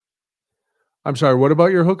I'm sorry, what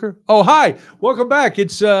about your hooker? Oh, hi. Welcome back.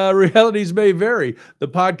 It's Realities May Vary, the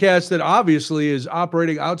podcast that obviously is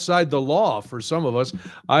operating outside the law for some of us.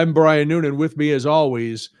 I'm Brian Noonan. With me, as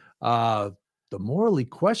always, uh, the morally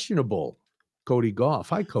questionable Cody Goff.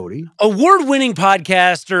 Hi, Cody. Award-winning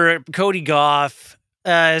podcaster Cody Goff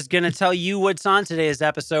is going to tell you what's on today's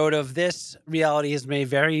episode of This Realities May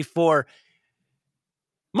Vary for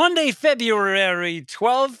Monday, February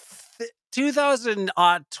 12th,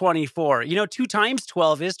 2024. 2 times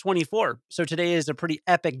 12 is 24. So today is a pretty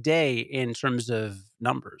epic day in terms of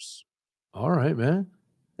numbers. All right, man.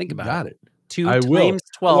 Think about Got it. it. 2 I will. times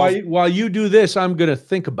 12. While you do this, I'm going to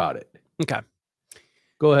think about it. Okay.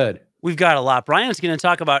 Go ahead. We've got a lot. Brian's going to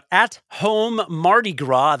talk about at-home Mardi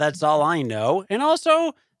Gras. That's all I know. And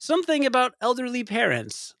also something about elderly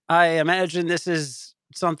parents. I imagine this is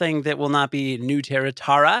something that will not be new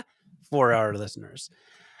territory for our listeners.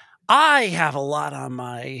 I have a lot on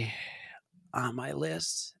my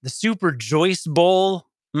list. The Super Joyce Bowl.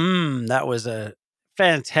 That was a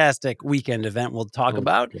fantastic weekend event we'll talk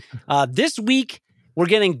about. This week, we're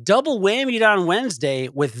getting double whammied on Wednesday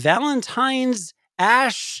with Valentine's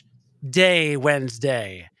Ash Day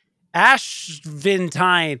Wednesday.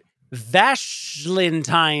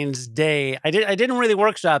 Valentine's Day. I didn't really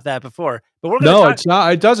workshop that before, but we're going to talk. It's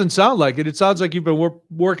not. It doesn't sound like it. It sounds like you've been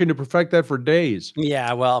working to perfect that for days.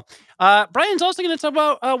 Yeah, well, Brian's also going to talk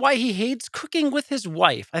about why he hates cooking with his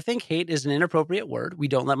wife. I think hate is an inappropriate word. We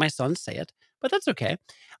don't let my son say it, but that's okay.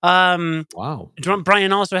 Wow.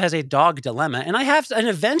 Brian also has a dog dilemma, and I have an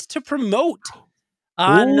event to promote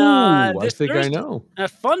on I this think I Thursday, know. a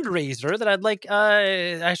fundraiser that I'd like.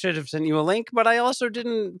 I should have sent you a link, but I also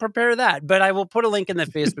didn't prepare that. But I will put a link in the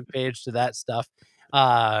Facebook page to that stuff.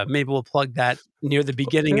 Maybe we'll plug that near the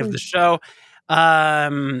beginning of the show.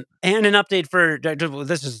 And an update for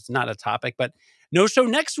this is not a topic, but no show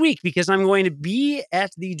next week because I'm going to be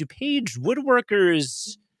at the DuPage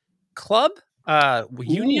Woodworkers Club.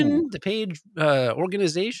 Union, DuPage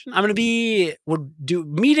organization. I'm going to be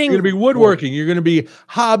meeting. You're going to be woodworking. You're going to be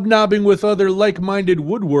hobnobbing with other like-minded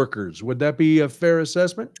woodworkers. Would that be a fair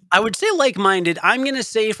assessment? I would say like-minded. I'm going to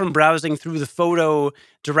say from browsing through the photo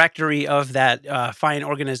directory of that fine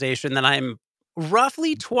organization that I'm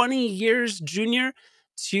roughly 20 years junior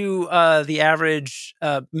to the average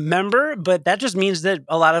member, but that just means that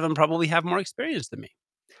a lot of them probably have more experience than me.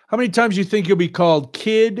 How many times do you think you'll be called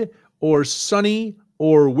kid or sonny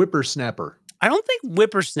or whippersnapper? I don't think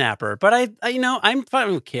whippersnapper, but I I'm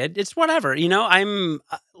fine with kid. It's whatever. I'm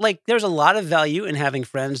like, there's a lot of value in having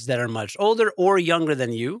friends that are much older or younger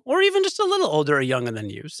than you, or even just a little older or younger than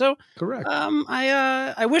you. So correct.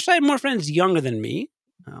 I wish I had more friends younger than me.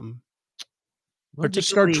 Well, just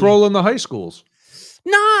start trolling the high schools.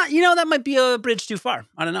 Nah, that might be a bridge too far.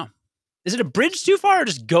 I don't know. Is it a bridge too far or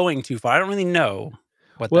just going too far? I don't really know.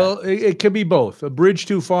 Well, it could be both. A bridge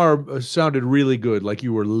too far sounded really good, like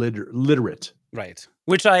you were literate. Right.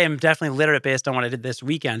 Which I am definitely literate based on what I did this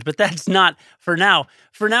weekend, but that's not for now.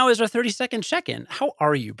 For now is our 30-second check-in. How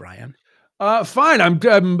are you, Brian? Fine.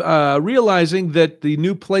 I'm realizing that the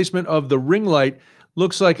new placement of the ring light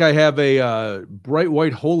looks like I have a bright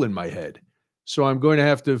white hole in my head. So I'm going to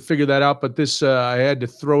have to figure that out. But I had to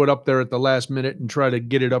throw it up there at the last minute and try to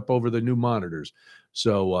get it up over the new monitors.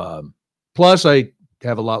 So plus I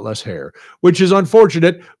have a lot less hair, which is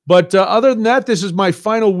unfortunate. But other than that, this is my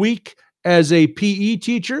final week as a PE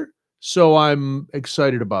teacher. So I'm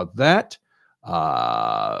excited about that.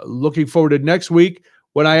 Looking forward to next week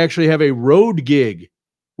when I actually have a road gig,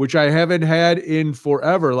 which I haven't had in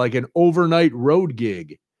forever, like an overnight road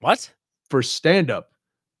gig. What? For stand-up.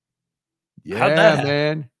 Yeah, how'd that happen?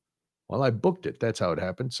 Man. Well, I booked it. That's how it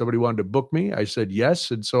happened. Somebody wanted to book me. I said yes,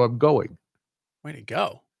 and so I'm going. Way to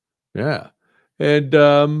go. Yeah. And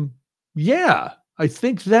yeah, I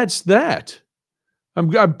think that's that.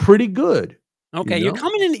 I'm pretty good. Okay, you're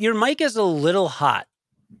coming in. Your mic is a little hot.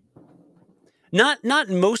 Not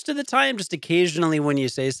most of the time, just occasionally when you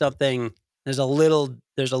say something, there's a little.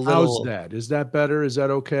 How's that? Is that better? Is that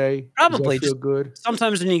okay? Probably. Does that feel good?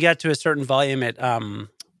 Sometimes when you get to a certain volume, it blew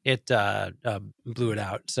it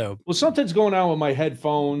out. So well, something's going on with my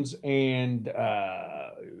headphones, and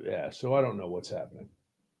yeah, so I don't know what's happening.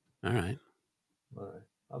 All right.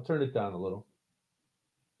 I'll turn it down a little.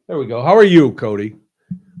 There we go. How are you, Cody?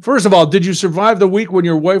 First of all, did you survive the week when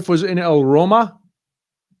your wife was in El Roma?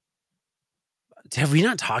 Have we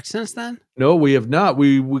not talked since then? No, we have not.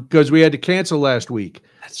 Because we had to cancel last week.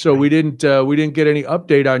 That's right. We didn't get any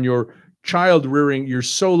update on your child rearing, your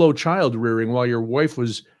solo child rearing while your wife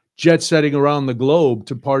was jet setting around the globe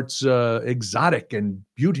to parts exotic and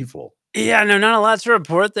beautiful. Yeah, no, not a lot to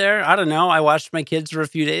report there. I don't know. I watched my kids for a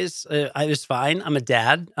few days. I was fine. I'm a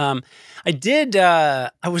dad. I did. I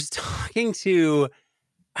was talking to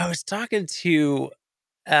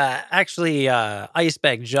actually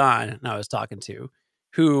Icebag John. I was talking to,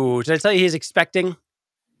 who did I tell you he's expecting?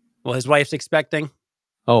 Well, his wife's expecting.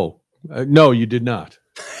 Oh, no, you did not.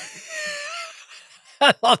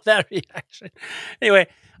 I love that reaction. Anyway,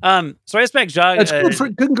 so Icebag John. That's good for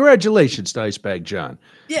congratulations to Icebag John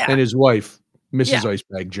Yeah, and his wife, yeah, Mrs.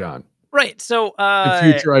 Icebag John, right. So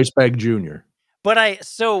and future Icebag Jr. But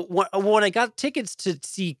when I got tickets to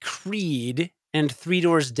see Creed and Three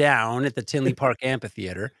Doors Down at the Tinley Park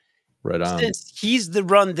Amphitheater, Right on. since he's the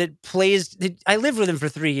run that plays, I lived with him for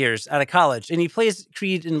 3 years out of college, and he plays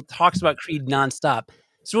Creed and talks about Creed nonstop.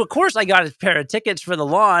 So of course I got a pair of tickets for the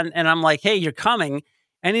lawn, and I'm like, "Hey, you're coming,"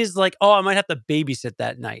 and he's like, "Oh, I might have to babysit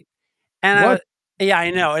that night." And What? yeah,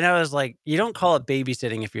 I know, and I was like, "You don't call it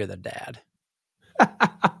babysitting if you're the dad.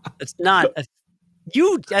 It's not a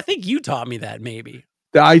I think you taught me that maybe."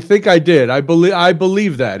 I think I did. I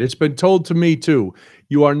believe that. It's been told to me too.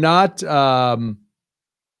 You are not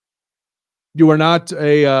you're not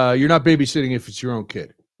babysitting if it's your own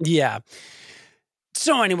kid. Yeah.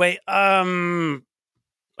 So anyway, I don't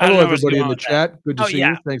Hello know where I was everybody in going the with that. chat. Good to Oh, see yeah.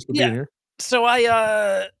 you. Thanks for Yeah. being here. So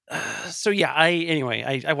I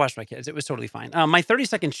watched my kids. It was totally fine. My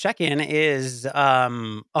 30-second check-in is,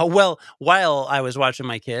 while I was watching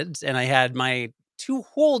my kids and I had my 2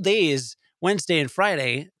 whole days, Wednesday and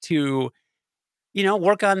Friday, to,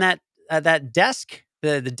 work on that desk,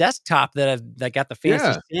 the desktop that got the fancy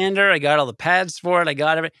Yeah. sander. I got all the pads for it. I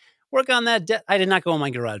got everything. Work on that. I did not go in my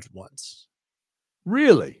garage once.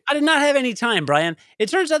 Really? I did not have any time, Brian. It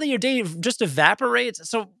turns out that your day just evaporates.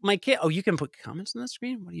 So my kid, oh, you can put comments on the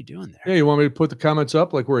screen? What are you doing there? Yeah, you want me to put the comments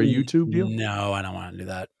up like we're a YouTube deal? No, I don't want to do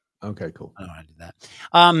that. Okay, cool. I don't want to do that.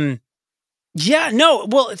 Yeah, no.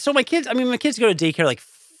 Well, so my kids go to daycare like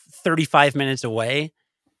 35 minutes away.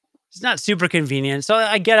 It's not super convenient. So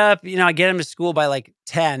I get up, I get him to school by like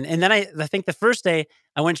 10. And then I think the first day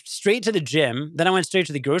I went straight to the gym. Then I went straight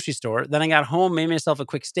to the grocery store. Then I got home, made myself a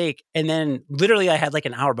quick steak. And then literally I had like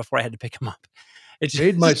an hour before I had to pick him up. It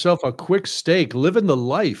Made just, myself a quick steak, living the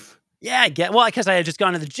life. yeah, because I had just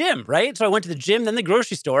gone to the gym, right? So I went to the gym, then the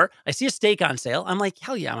grocery store. I see a steak on sale. I'm like,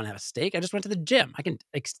 hell yeah, I'm gonna have a steak. I just went to the gym. I can.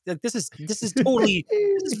 Like, this is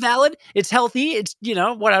valid. It's healthy. It's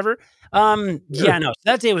whatever. Yeah, Sure. no. So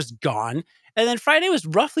that day was gone, and then Friday was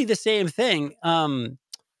roughly the same thing.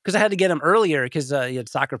 Because I had to get him earlier because he had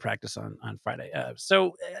soccer practice on Friday.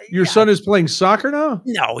 Your Yeah, son is playing soccer now?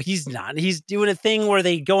 no, he's not. He's doing a thing where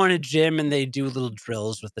they go in a gym and they do little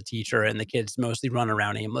drills with the teacher, and the kids mostly run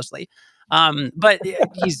around aimlessly. But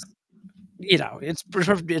he's, it's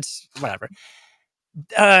whatever.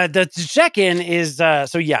 The check-in is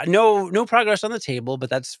so yeah, no progress on the table, but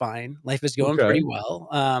that's fine. Life is going Okay. pretty well.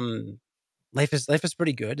 Life is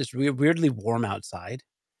pretty good. It's weirdly warm outside.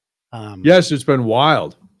 Um, Yes, it's been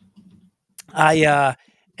wild. I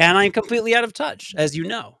and I'm completely out of touch, as you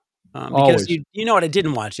know, because Always. you know what I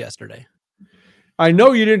didn't watch yesterday. I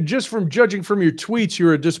know you didn't, just from judging from your tweets,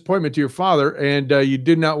 you're a disappointment to your father, and you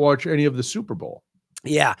did not watch any of the Super Bowl.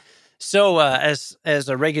 Yeah. So, as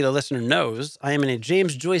a regular listener knows, I am in a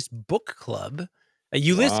James Joyce book club, a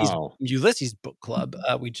Wow. Ulysses book club.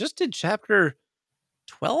 We just did chapter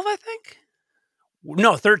 12, I think.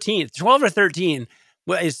 No, 13, 12 or 13.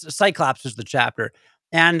 Well, Cyclops was the chapter.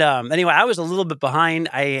 And anyway, I was a little bit behind.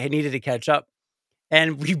 I needed to catch up,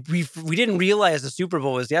 and we didn't realize the Super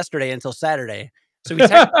Bowl was yesterday until Saturday. So we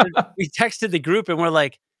texted the group, and we're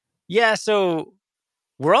like, yeah, so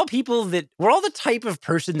we're all the type of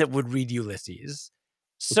person that would read Ulysses.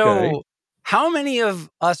 Okay. So how many of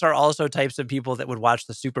us are also types of people that would watch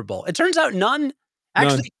the Super Bowl? It turns out none. None.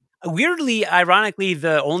 Actually, weirdly, ironically,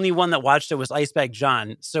 the only one that watched it was Icebag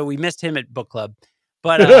John. So we missed him at book club.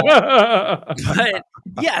 But but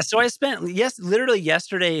yeah, so I spent literally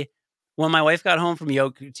yesterday when my wife got home from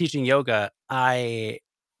teaching yoga, I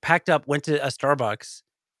packed up, went to a Starbucks,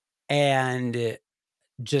 and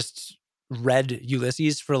just read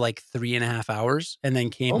Ulysses for like 3.5 hours and then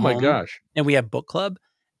came Oh my home, gosh. and we have book club.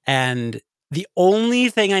 And the only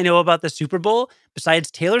thing I know about the Super Bowl, besides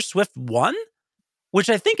Taylor Swift won, which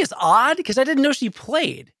I think is odd because I didn't know she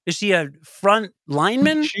played. Is she a front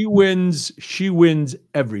lineman? She wins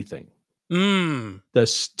everything. Mm.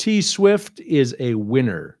 The T Swift is a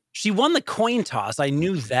winner. She won the coin toss. I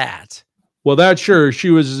knew that. Well, that's sure. She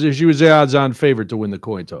was the odds-on favorite to win the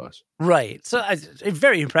coin toss. Right. So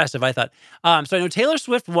very impressive, I thought. So I know Taylor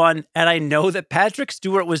Swift won, and I know that Patrick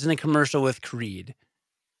Stewart was in a commercial with Creed.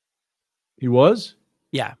 He was?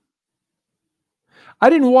 Yeah. I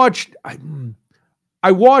didn't watch.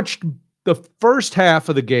 I watched the first half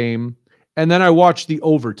of the game, and then I watched the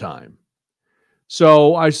overtime.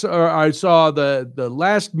 So I saw the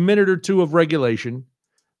last minute or two of regulation.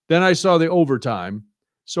 Then I saw the overtime.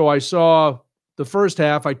 So I saw the first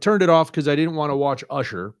half. I turned it off because I didn't want to watch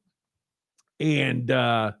Usher. And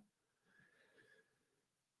I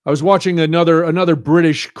was watching another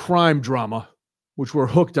British crime drama, which we're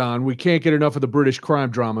hooked on. We can't get enough of the British crime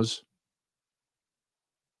dramas.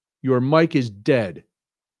 Your mic is dead.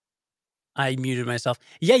 I muted myself.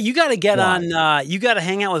 Yeah, you got to get Why? on. You got to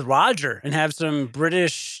hang out with Roger and have some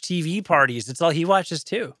British TV parties. It's all he watches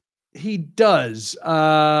too. He does.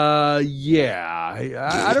 Yeah.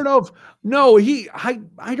 I don't know if no.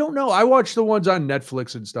 I don't know. I watch the ones on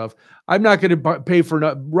Netflix and stuff. I'm not going to pay for.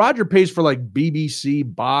 Roger pays for like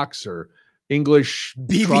BBC Box or English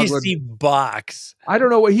Trotwood. BBC box. I don't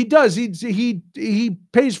know what he does. He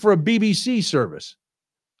pays for a BBC service.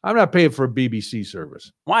 I'm not paying for a BBC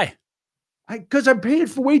service. Why? Because I'm paying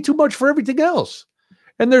for way too much for everything else.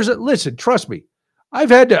 And listen, trust me, I've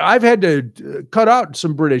had to cut out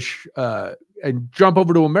some British and jump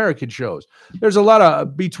over to American shows. There's a lot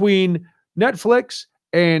of between Netflix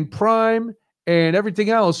and Prime and everything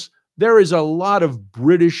else. There is a lot of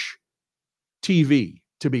British TV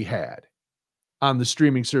to be had on the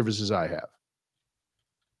streaming services I have.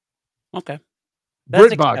 Okay,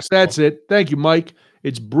 that's BritBox, acceptable. that's it. Thank you, Mike.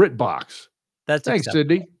 It's BritBox. That's Thanks, acceptable.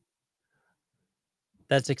 Sydney.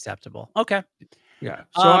 That's acceptable. Okay. Yeah.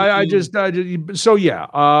 So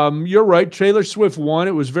you're right. Taylor Swift won.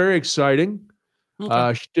 It was very exciting.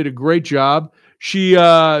 Okay. She did a great job. She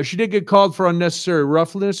did get called for unnecessary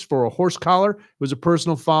roughness for a horse collar. It was a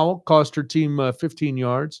personal foul, cost her team 15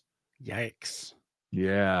 yards. Yikes.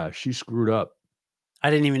 Yeah, she screwed up. I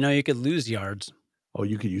didn't even know you could lose yards. Oh,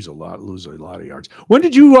 you could lose a lot of yards. When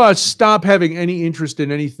did you stop having any interest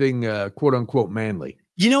in anything quote unquote manly?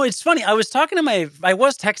 You know, it's funny. I was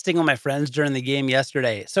texting with my friends during the game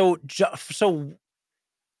yesterday. So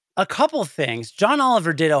a couple things. John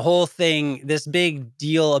Oliver did a whole thing, this big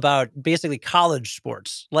deal about basically college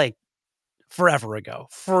sports, like forever ago.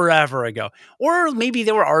 Or maybe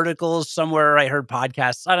there were articles somewhere. I heard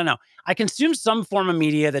podcasts. I don't know. I consumed some form of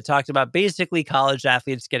media that talked about basically college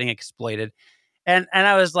athletes getting exploited. And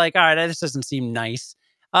I was like, all right, this doesn't seem nice.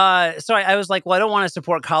 So I was like, well, I don't want to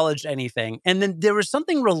support college anything. And then there was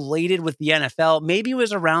something related with the NFL. Maybe it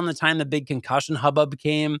was around the time the big concussion hubbub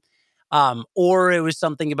came. Or it was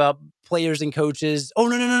something about players and coaches. Oh,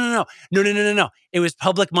 no. It was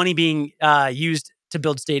public money being used to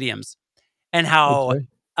build stadiums, and Okay.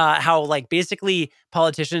 how like basically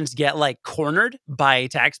politicians get like cornered by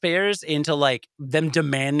taxpayers into like them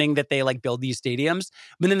demanding that they like build these stadiums.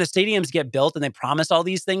 But then the stadiums get built and they promise all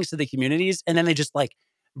these things to the communities, and then they just like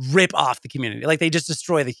rip off the community. Like they just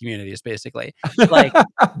destroy the communities basically. Like none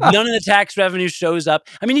of the tax revenue shows up.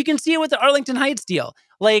 I mean, you can see it with the Arlington Heights deal.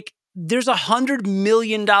 Like there's $100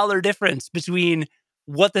 million difference between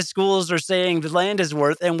what the schools are saying the land is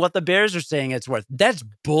worth and what the Bears are saying it's worth. That's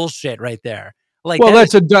bullshit right there. Like Well,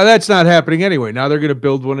 that is that's not happening anyway. Now they're going to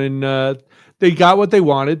build one in. They got what they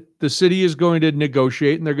wanted. The city is going to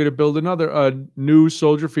negotiate, and they're going to build another new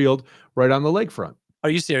Soldier Field right on the lakefront. Are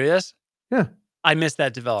you serious? Yeah, I missed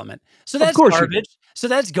that development. So of that's course you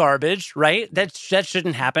did. garbage. Right? That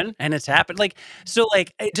shouldn't happen, and it's happened. Like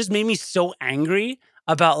it just made me so angry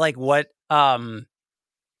about what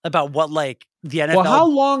like the Well,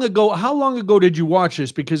 NFL. How long ago did you watch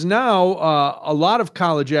this? Because now a lot of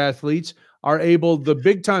college athletes are able. The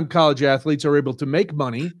big time college athletes are able to make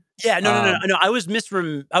money. Yeah, Um, no. I was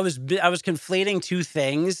conflating two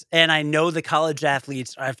things, and I know the college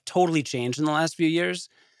athletes have totally changed in the last few years.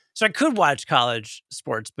 So I could watch college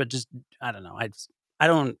sports, but just I don't know. I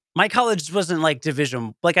don't. My college wasn't like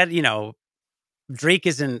division. Like Drake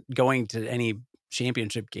isn't going to any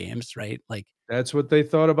championship games, right? Like that's what they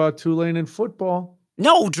thought about Tulane in football.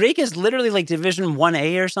 no, Drake is literally like Division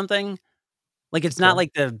 1A or something. Like it's not Okay.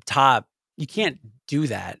 like the top. You can't do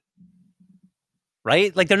that,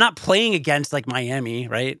 right? Like they're not playing against like Miami,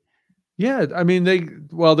 right? Yeah, I mean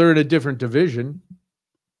they're in a different division.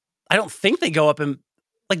 I don't think they go up and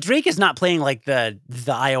like Drake is not playing like the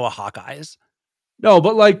Iowa Hawkeyes. No,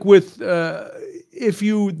 but like with if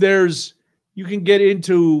you can get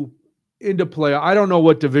into play. I don't know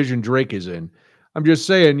what division Drake is in. I'm just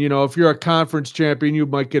saying, if you're a conference champion, you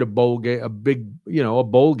might get a bowl game, a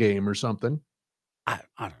bowl game or something. I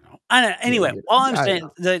don't know. Anyway, Yeah, all I'm I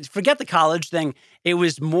saying, forget the college thing. It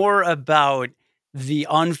was more about the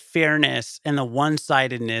unfairness and the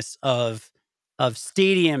one-sidedness of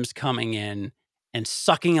stadiums coming in and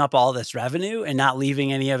sucking up all this revenue and not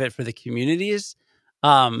leaving any of it for the communities.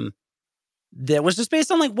 That was just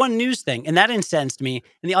based on like one news thing, and that incensed me.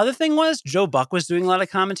 And the other thing was Joe Buck was doing a lot of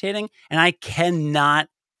commentating, and I cannot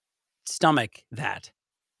stomach that.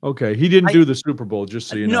 Okay, he didn't I do the Super Bowl, just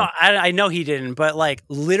so you no, know. I know he didn't, but like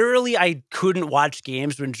literally, I couldn't watch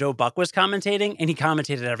games when Joe Buck was commentating, and he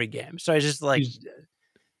commentated every game. So I just like He's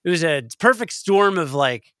it was a perfect storm of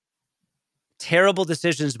like terrible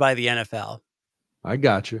decisions by the NFL. I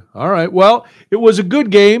got you. All right. Well, it was a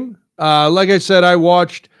good game. Like I said, I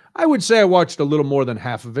would say I watched a little more than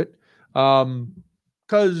half of it.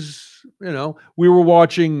 Because, we were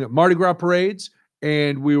watching Mardi Gras parades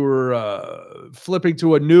and we were flipping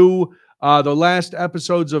to the last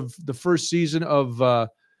episodes of the first season of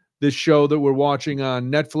this show that we're watching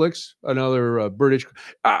on Netflix, another British.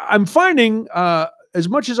 I'm finding, as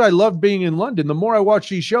much as I love being in London, the more I watch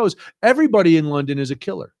these shows, everybody in London is a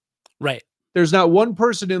killer. Right. There's not one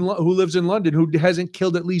person who lives in London who hasn't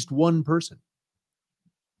killed at least one person.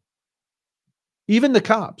 Even the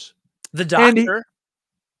cops. The And doctor.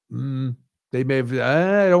 they may have.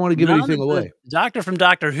 I don't want to give No, anything the away. doctor from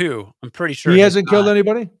Doctor Who. I'm pretty sure He has hasn't killed not.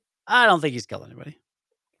 anybody? I don't think he's killed anybody.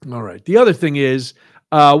 All right. The other thing is,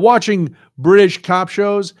 watching British cop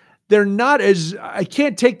shows, they're not as. I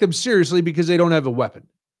can't take them seriously because they don't have a weapon.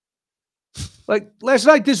 Like last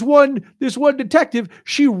night, this one detective,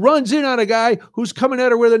 she runs in on a guy who's coming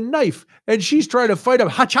at her with a knife, and she's trying to fight him,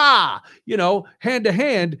 ha-cha, hand to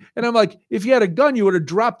hand. And I'm like, if you had a gun, you would have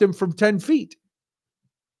dropped him from 10 feet.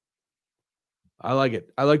 I like it.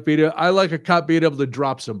 I like a cop being able to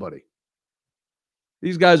drop somebody.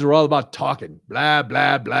 These guys are all about talking, blah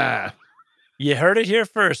blah blah. You heard it here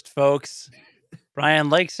first, folks. Brian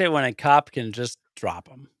likes it when a cop can just drop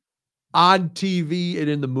him on TV and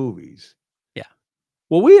in the movies. Yeah.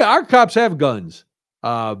 Well, our cops have guns.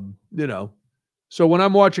 So when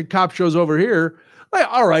I'm watching cop shows over here, like,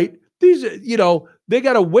 all right, these, they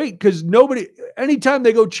got to wait because anytime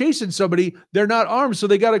they go chasing somebody, they're not armed. So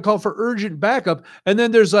they got to call for urgent backup. And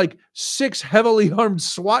then there's like 6 heavily armed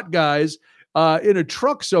SWAT guys in a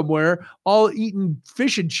truck somewhere, all eating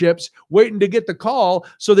fish and chips, waiting to get the call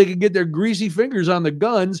so they can get their greasy fingers on the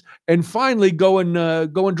guns and finally go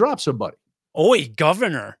and drop somebody. Oi,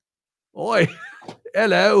 governor. Oi,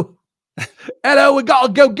 hello. Hello, we got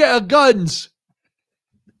to go get our guns.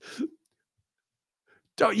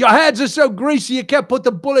 Your hands are so greasy you can't put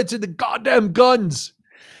the bullets in the goddamn guns.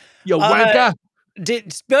 You wanker.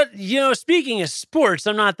 Speaking of sports,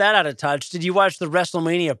 I'm not that out of touch. Did you watch the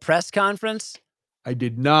WrestleMania press conference? I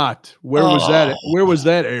did not. Where was that? Where was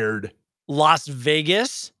that aired? Las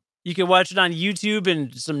Vegas. You can watch it on YouTube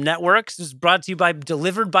and some networks. It's brought to you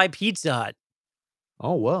delivered by Pizza Hut.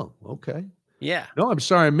 Oh, well, okay. Yeah. No, I'm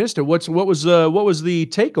sorry I missed it. What was the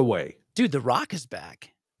takeaway? Dude, The Rock is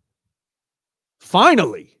back.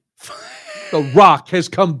 Finally. The Rock has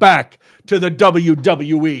come back to the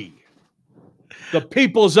WWE. The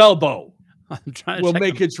people's elbow will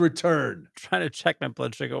make its return. I'm trying to check my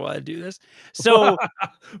blood sugar while I do this. So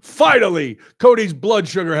finally, Cody's blood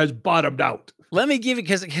sugar has bottomed out. Let me give it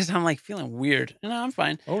because I'm like feeling weird. No, I'm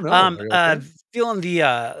fine. Oh no. Feeling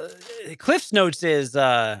the Cliff's notes is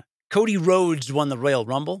Cody Rhodes won the Royal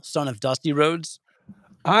Rumble, son of Dusty Rhodes.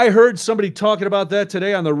 I heard somebody talking about that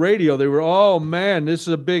today on the radio. They were, oh man, this is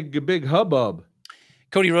a big hubbub.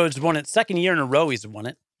 Cody Rhodes won it. Second year in a row he's won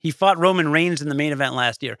it. He fought Roman Reigns in the main event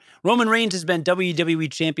last year. Roman Reigns has been WWE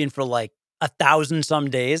champion for like 1,000 some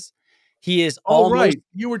days. He is right.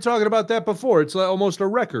 You were talking about that before. It's almost a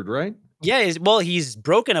record, right? Yeah. He's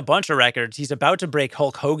broken a bunch of records. He's about to break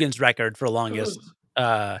Hulk Hogan's record for longest.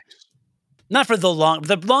 Not for the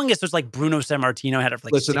longest was like Bruno Sammartino had it for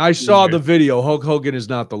like. Listen, I saw the video. Hulk Hogan is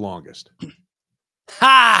not the longest.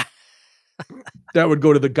 Ha! That would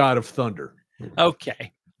go to the God of Thunder.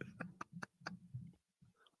 Okay.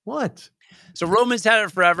 What? So Roman's had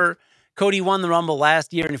it forever. Cody won the Rumble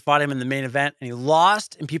last year and he fought him in the main event and he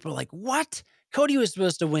lost. And people are like, what? Cody was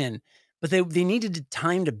supposed to win. But they needed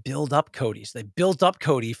time to build up Cody. So they built up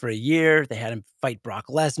Cody for a year. They had him fight Brock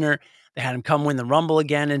Lesnar. They had him come win the Rumble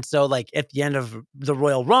again. And so like at the end of the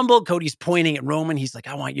Royal Rumble, Cody's pointing at Roman. He's like,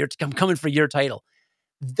 I'm coming for your title.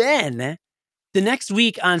 Then the next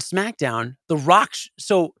week on SmackDown, The Rock.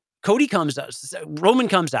 So Cody comes out, Roman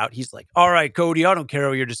comes out. He's like, all right, Cody, I don't care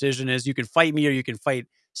what your decision is. You can fight me or you can fight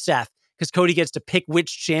Seth. Because Cody gets to pick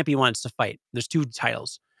which champ he wants to fight. There's 2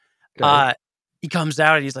 titles. Okay. He comes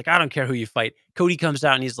out and he's like, I don't care who you fight. Cody comes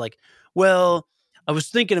out and he's like, well, I was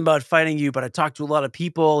thinking about fighting you, but I talked to a lot of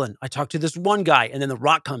people and I talked to this one guy. And then The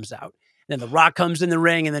Rock comes out. And then The Rock comes in the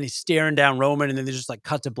ring and then he's staring down Roman and then they just like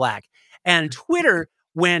cut to black. And Twitter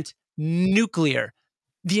went nuclear.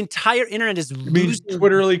 The entire internet is losing.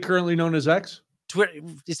 Twitterly currently known as X? Twitter.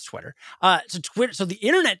 It's Twitter. So the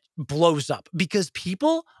internet blows up because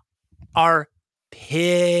people are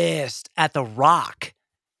pissed at The Rock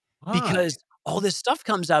Why? because all this stuff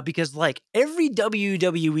comes out because like every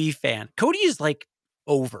WWE fan, Cody is like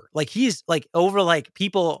over. Like he's like over like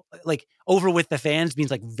people like over with the fans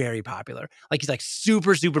means like very popular. Like he's like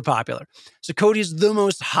super, super popular. So Cody's the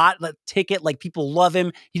most hot like, ticket. Like people love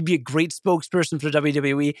him. He'd be a great spokesperson for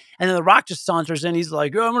WWE. And then The Rock just saunters in. He's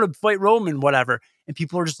like, oh, I'm gonna fight Roman, whatever. And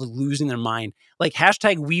people are just like, losing their mind. Like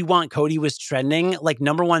hashtag we want Cody was trending, like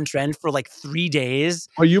 #1 trend for like 3 days.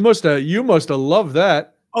 Oh, you must have loved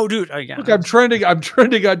that. Oh, dude. Oh, yeah. Look, I'm trending on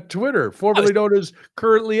Twitter, I was formerly known as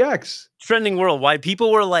currently X. trending worldwide.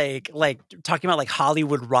 People were like talking about like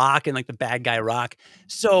Hollywood Rock and like the bad guy Rock.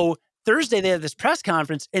 So Thursday they had this press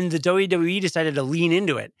conference and the WWE decided to lean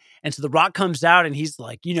into it. And so The Rock comes out and he's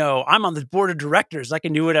like, I'm on the board of directors. I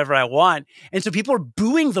can do whatever I want. And so people are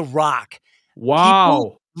booing The Rock.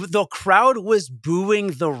 Wow. The crowd was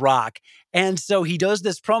booing The Rock. And so he does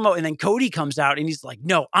this promo and then Cody comes out and he's like,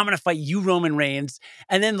 no, I'm going to fight you, Roman Reigns.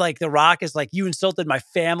 And then like The Rock is like, you insulted my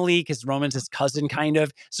family because Roman's his cousin kind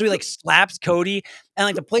of. So he like slaps Cody and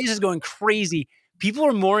like the place is going crazy. People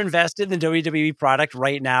are more invested in the WWE product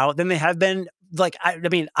right now than they have been. Like, I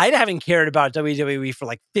mean, I haven't cared about WWE for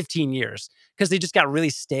like 15 years because they just got really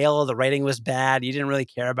stale. The writing was bad. You didn't really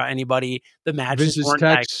care about anybody. The matches Vince's weren't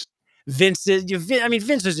that text. Vince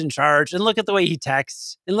Vince is in charge, and look at the way he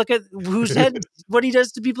texts, and look at whose head, what he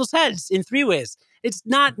does to people's heads in 3 ways. It's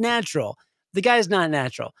not natural. The guy's not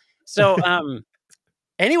natural. So,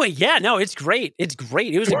 anyway, yeah, no, it's great. It's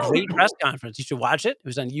great. It was a great press conference. You should watch it. It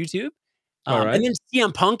was on YouTube. All And right. then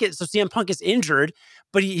CM Punk is injured,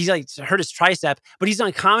 but he's like hurt his tricep, but he's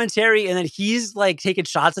on commentary and then he's like taking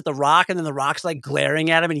shots at The Rock and then The Rock's like glaring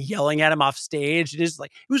at him and yelling at him off stage. It was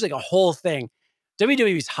like a whole thing.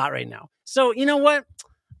 WWE's hot right now. So you know what?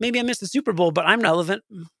 Maybe I missed the Super Bowl, but I'm relevant.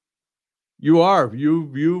 You are.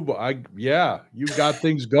 You've got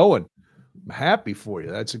things going. I'm happy for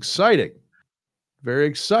you. That's exciting. Very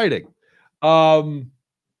exciting.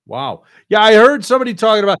 Wow. Yeah, I heard somebody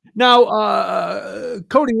talking about now.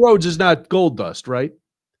 Cody Rhodes is not Gold Dust, right?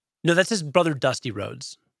 No, that's his brother Dusty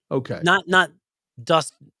Rhodes. Okay. Not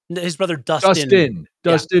Dust. His brother Dustin. Dustin. Yeah.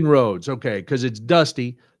 Dustin Rhodes. Okay, because it's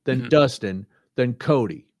Dusty, then Mhm. Dustin, then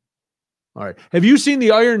Cody. All right. Have you seen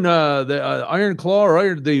the Iron Claw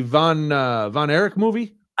or the Von Erich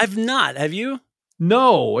movie? I've not. Have you?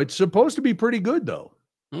 No, it's supposed to be pretty good though.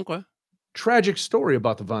 Okay. Tragic story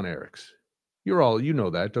about the Von Erichs. You know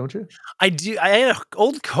that, don't you? I do. I had an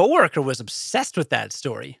old coworker was obsessed with that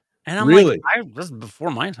story, and I'm like, Really? this is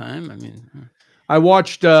before my time. I mean, I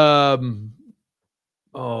watched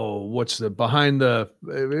what's the behind the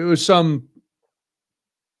it was some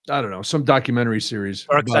I don't know, some documentary series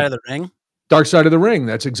Dark Side about of the Ring. Dark Side of the Ring.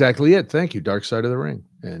 That's exactly it. Thank you, Dark Side of the Ring.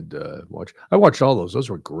 And I watched all those. Those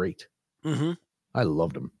were great. Mm-hmm. I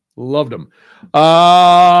loved them. Loved them.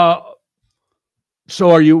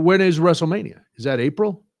 So when is WrestleMania? Is that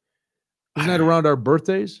April? Isn't that around our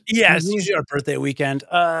birthdays? Yeah, it's Usually? usually our birthday weekend.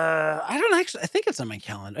 I don't actually. I think it's on my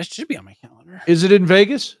calendar. It should be on my calendar. Is it in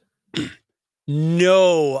Vegas?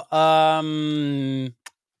 No.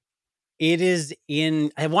 It is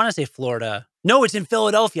in. I want to say Florida. No, it's in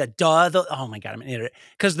Philadelphia. Duh. Oh my god, I'm an idiot.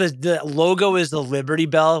 Because the logo is the Liberty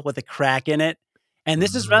Bell with a crack in it, and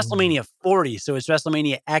this is WrestleMania 40, so it's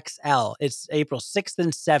WrestleMania XL. It's April 6th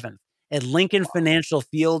and 7th at Lincoln Financial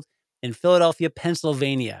Field in Philadelphia,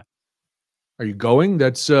 Pennsylvania. Are you going?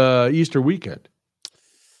 That's Easter weekend.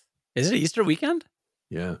 Is it Easter weekend?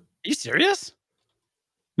 Yeah. Are you serious?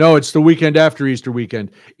 No, it's the weekend after Easter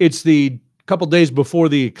weekend. It's the couple days before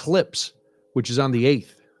the eclipse, which is on the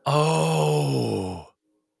 8th. Oh,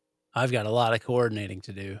 I've got a lot of coordinating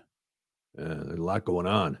to do. There's a lot going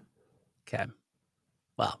on. Okay.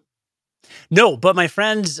 Well, no, but my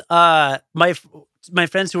friends, my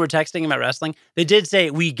friends who were texting about wrestling, they did say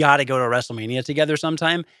we got to go to WrestleMania together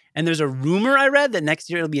sometime. And there's a rumor I read that next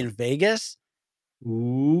year it'll be in Vegas.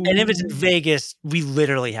 Ooh. And if it's in Vegas, we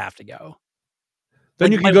literally have to go. Then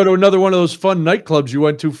Like you can go to another one of those fun nightclubs you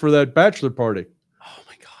went to for that bachelor party. Oh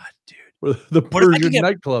my god, dude! Or the What if I could Persian get?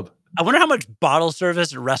 nightclub. I wonder how much bottle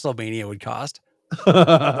service at WrestleMania would cost.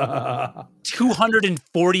 Brought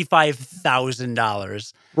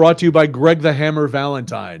 $245,000. to you by Greg the Hammer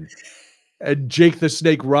Valentine and Jake the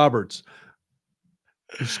Snake Roberts,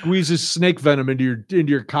 who squeezes snake venom into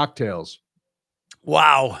your cocktails.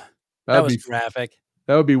 Wow, that was graphic.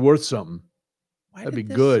 That would be worth something. Why That'd be did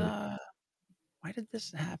this, good. Why did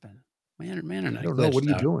this happen? My internet I don't know. What are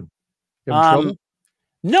you glitched out. doing? You having trouble?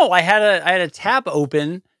 No, I had a tab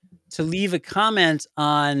open to leave a comment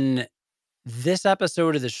on this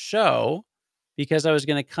episode of the show because I was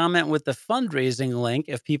going to comment with the fundraising link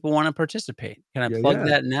if people want to participate. Can I Yeah, plug yeah.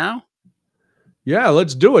 that now? Yeah,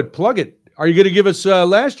 let's do it. Plug it. Are you going to give us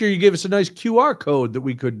last year you gave us a nice QR code that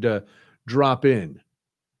we could drop in.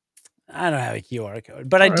 I don't have a QR code,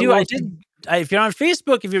 but All right, well, if you're on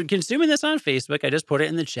Facebook, if you're consuming this on Facebook, I just put it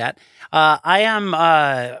in the chat. I am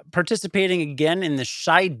participating again in the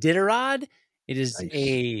Shy Diderod. It is nice.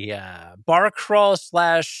 a bar crawl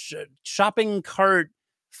slash shopping cart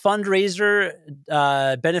fundraiser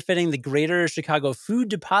benefiting the Greater Chicago Food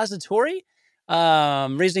Depository,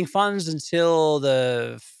 raising funds until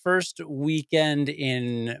the first weekend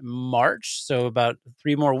in March. So about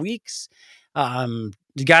 3 more weeks. I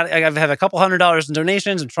have a couple $100 in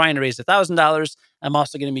donations. I'm trying to raise $1,000. I'm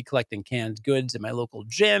also going to be collecting canned goods at my local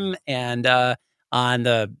gym. And on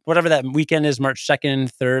the whatever that weekend is, March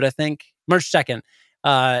 2nd, 3rd, I think. March 2nd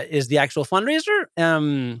is the actual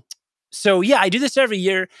fundraiser. So yeah, I do this every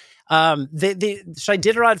year. The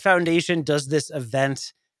Shiditarod Foundation does this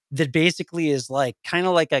event that basically is like kind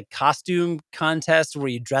of like a costume contest where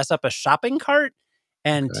you dress up a shopping cart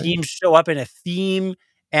and Okay. teams show up in a theme,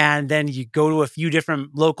 and then you go to a few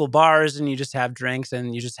different local bars and you just have drinks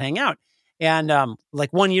and you just hang out. And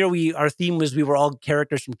like one year our theme was we were all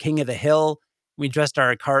characters from King of the Hill. We dressed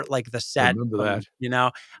our cart like the I set remember that.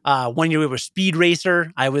 from, one year we were Speed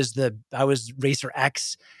Racer. I was Racer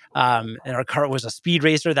X. And our cart was a speed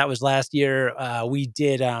racer. That was last year. We've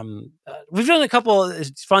done a couple of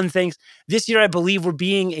fun things this year. I believe we're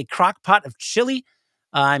being a crock pot of chili.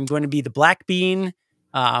 I'm going to be the black bean.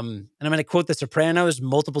 And I'm going to quote The Sopranos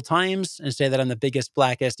multiple times and say that I'm the biggest,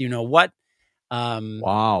 blackest, you know what? Um,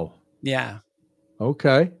 Wow. yeah.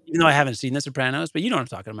 Okay. Even though I haven't seen The Sopranos, but you know what I'm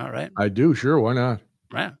talking about, right? I do. Sure. Why not?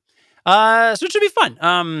 Right. So it should be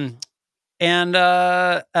fun. And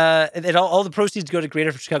all the proceeds go to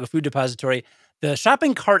Greater Chicago Food Depository. The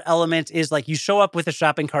shopping cart element is like you show up with a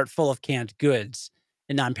shopping cart full of canned goods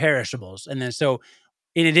and non-perishables, and then so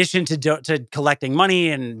in addition to collecting money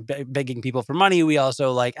and begging people for money, we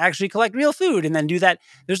also like actually collect real food and then do that.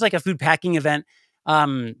 There's like a food packing event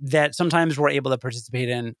that sometimes we're able to participate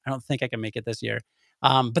in. I don't think I can make it this year.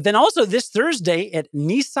 But then also this Thursday at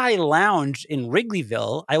Nisai Lounge in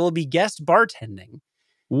Wrigleyville, I will be guest bartending.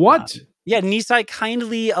 What? Yeah, Nisai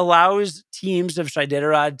kindly allows teams of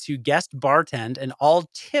Shiditarod to guest bartend, and all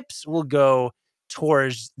tips will go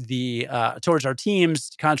towards towards our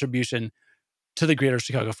team's contribution to the Greater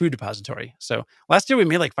Chicago Food Depository. So last year we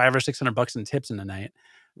made like $500 or $600 in tips in a night.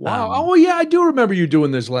 Wow. Oh yeah, I do remember you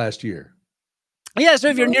doing this last year. Yeah, so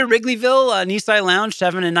if you're near Wrigleyville, Nisai Lounge,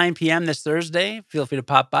 7 and 9 p.m. this Thursday, feel free to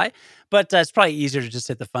pop by. But it's probably easier to just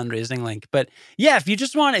hit the fundraising link. But yeah, if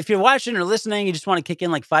you're watching or listening, you just want to kick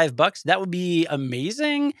in like $5, that would be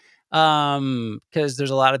amazing. Because there's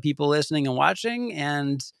a lot of people listening and watching,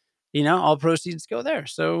 and all proceeds go there.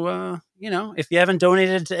 So if you haven't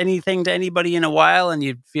donated to anything to anybody in a while and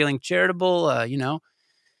you're feeling charitable,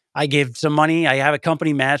 I gave some money. I have a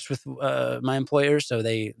company match with my employer, so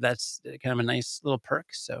that's kind of a nice little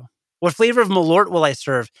perk. So, what flavor of Malort will I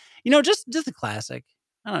serve? Just the classic.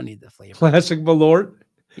 I don't need the flavor. Classic Malort.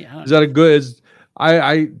 Yeah, Is that a good?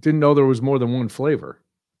 I didn't know there was more than one flavor.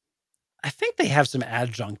 I think they have some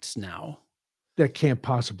adjuncts now. That can't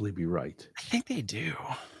possibly be right. I think they do.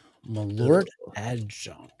 Malort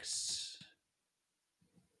adjuncts.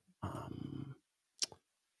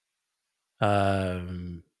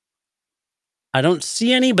 I don't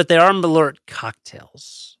see any, but there are Malort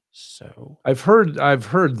cocktails. So I've heard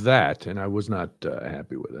that, and I was not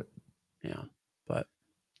happy with it. yeah, but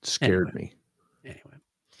It scared me. Anyway.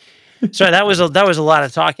 Sorry, that was a lot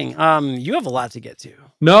of talking. You have a lot to get to.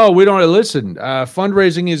 No, we don't listen.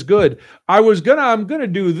 Fundraising is good. I'm gonna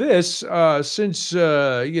do this since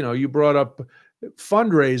you brought up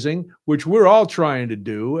fundraising, which we're all trying to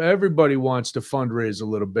do. Everybody wants to fundraise a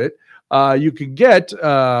little bit. You can get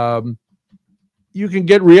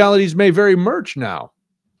Realities May Vary merch now.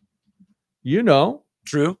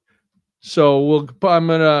 True. So I'm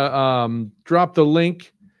gonna drop the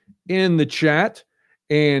link in the chat,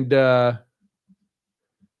 and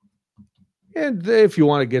if you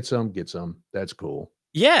want to get some, That's cool.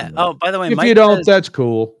 Yeah. Oh, by the way, if you don't, that's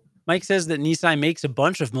cool. Mike says that Nisai makes a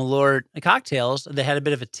bunch of Malort cocktails. They had a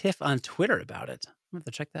bit of a tiff on Twitter about it. I'm going to have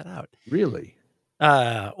to check that out. Really?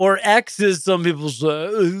 Or X, as some people say.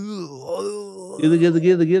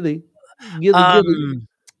 Gilly.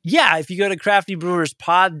 Yeah, if you go to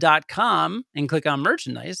craftybrewerspod.com and click on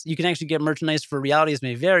merchandise, you can actually get merchandise for Realities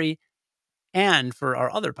May Vary and for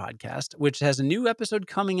our other podcast, which has a new episode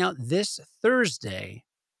coming out this Thursday.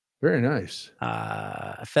 Very nice.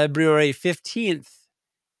 February 15th.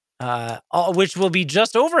 which will be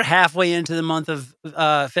just over halfway into the month of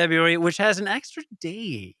February, which has an extra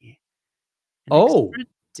day. An Oh, extra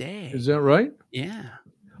is day. that right? Yeah.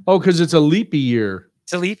 Oh, because it's a leapy year.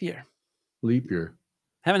 It's a leap year. Leap year.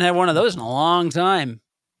 Haven't had one of those in a long time.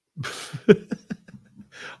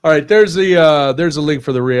 All right, there's a link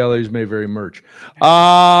for the Realities May Vary merch.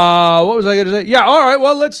 What was I going to say? Yeah, all right.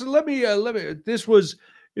 Well, let me. This was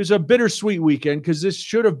is a bittersweet weekend because this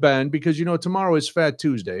should have been because tomorrow is Fat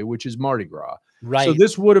Tuesday, which is Mardi Gras. So Right.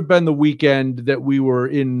 this would have been the weekend that we were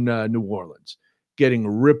in New Orleans, getting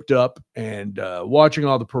ripped up and watching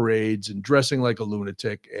all the parades and dressing like a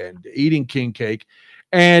lunatic and eating king cake.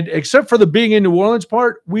 And except for the being in New Orleans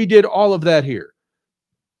part, we did all of that here.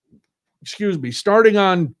 Excuse me. Starting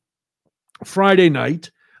on Friday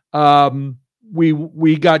night,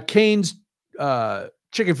 we got Cane's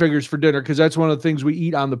chicken fingers for dinner because that's one of the things we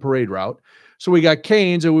eat on the parade route. So we got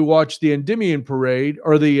Cane's and we watched the Endymion parade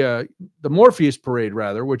or the Morpheus parade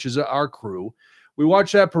rather, which is our crew. We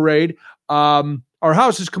watched that parade. Our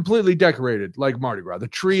house is completely decorated like Mardi Gras. The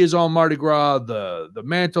tree is all Mardi Gras. The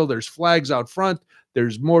mantle. There's flags out front.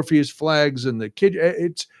 There's Morpheus flags and the kid.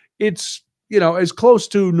 It's as close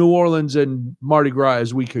to New Orleans and Mardi Gras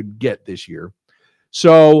as we could get this year.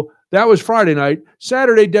 So that was Friday night.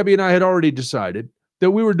 Saturday, Debbie and I had already decided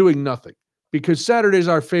that we were doing nothing because Saturday is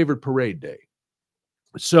our favorite parade day.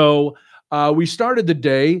 So we started the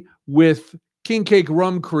day with king cake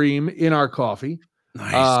rum cream in our coffee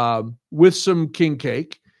Nice. with some king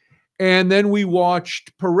cake. And then we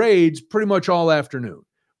watched parades pretty much all afternoon.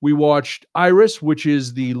 We watched Iris, which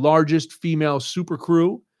is the largest female super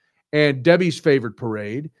crew and Debbie's favorite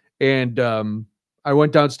parade. And I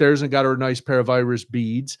went downstairs and got her a nice pair of Iris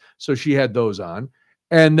beads. So she had those on.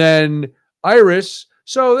 And then Iris.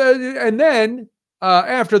 And then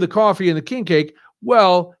after the coffee and the king cake,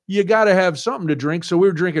 well, you got to have something to drink. So we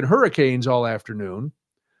were drinking hurricanes all afternoon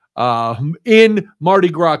in Mardi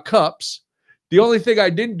Gras cups. The only thing I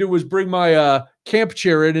didn't do was bring my camp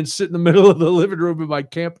chair in and sit in the middle of the living room in my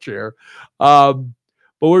camp chair. But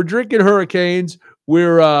we're drinking hurricanes.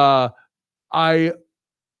 I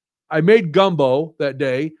made gumbo that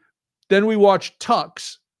day. Then we watched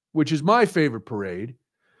Tux, which is my favorite parade.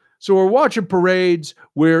 So we're watching parades.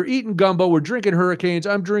 We're eating gumbo. We're drinking hurricanes.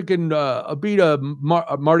 I'm drinking a beat of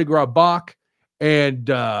Mardi Gras Bach and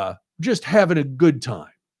just having a good time.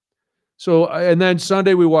 So, and then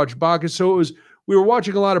Sunday we watched Bacchus. So we were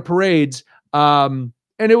watching a lot of parades, and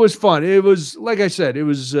it was fun. It was, like I said, it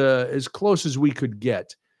was as close as we could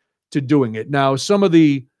get to doing it. Now, some of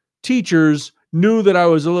the teachers knew that I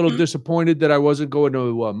was a little disappointed that I wasn't going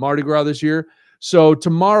to Mardi Gras this year. So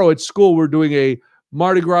tomorrow at school, we're doing a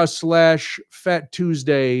Mardi Gras / Fat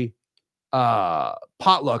Tuesday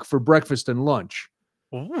potluck for breakfast and lunch.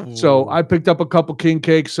 So Ooh. I picked up a couple king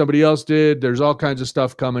cakes. Somebody else did. There's all kinds of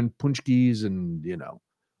stuff coming, punchkis and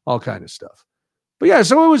all kind of stuff. But yeah,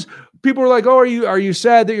 so it was. People were like, "Oh, are you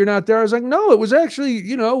sad that you're not there?" I was like, "No, it was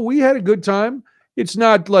actually, we had a good time. It's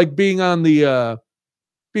not like being on the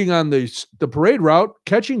parade route,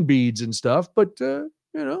 catching beads and stuff, but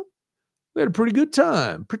we had a pretty good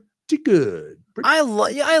time. Pretty good. Pretty I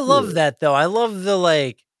love good. that though. I love the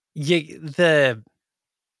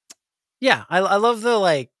I love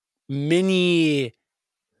the mini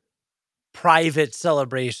private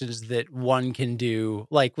celebrations that one can do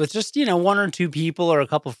with just, one or two people or a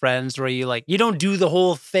couple friends where you don't do the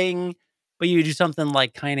whole thing, but you do something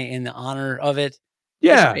kind of in the honor of it. It's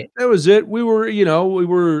Yeah, great. that was it. We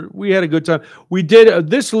had a good time. We did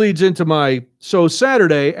this leads into so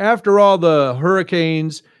Saturday after all the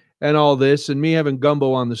hurricanes and all this and me having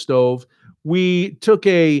gumbo on the stove, we took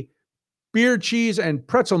a beer, cheese and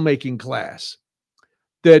pretzel making class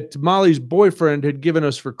that Molly's boyfriend had given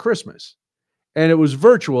us for Christmas. And it was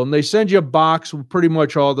virtual and they send you a box with pretty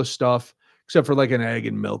much all the stuff except for like an egg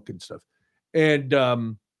and milk and stuff. And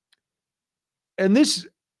this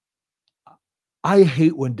I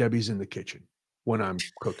hate when Debbie's in the kitchen when I'm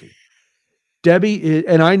cooking. Debbie is,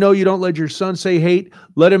 and I know you don't let your son say hate.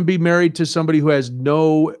 Let him be married to somebody who has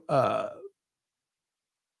no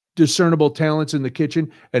discernible talents in the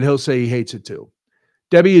kitchen, and he'll say he hates it too.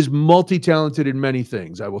 Debbie is multi-talented in many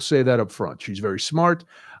things. I will say that up front. She's very smart.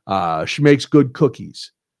 She makes good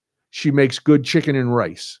cookies. She makes good chicken and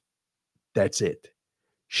rice. That's it.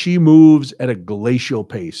 She moves at a glacial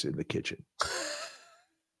pace in the kitchen.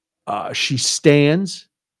 She stands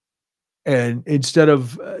and instead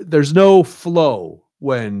of there's no flow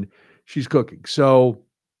when she's cooking. So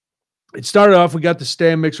it started off. We got the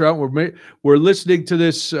stand mixer out. We're listening to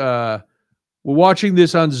this. We're watching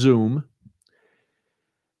this on Zoom,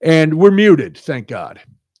 and we're muted. Thank God.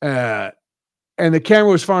 and the camera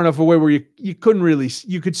was far enough away where you couldn't really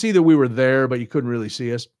you could see that we were there, but you couldn't really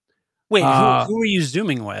see us. Wait, Uh, who were you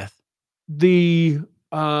zooming with? the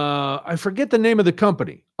I forget the name of the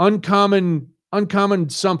company, uncommon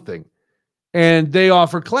something, and they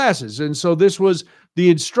offer classes. And so this was the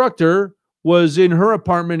instructor was in her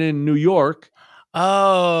apartment in New York,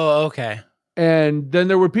 Oh, okay. and then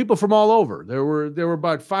there were people from all over. There were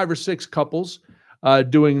about 5 or 6 couples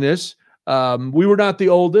doing this. We were not the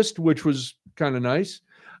oldest, which was kind of nice.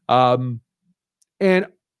 Um, and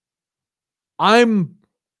I'm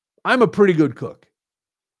I'm a pretty good cook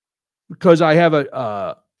because I have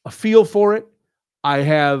a feel for it. I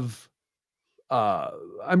have uh,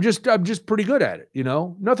 I'm just pretty good at it.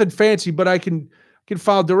 Nothing fancy, but I can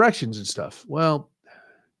follow directions and stuff. Well,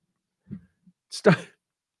 st-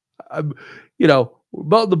 I'm,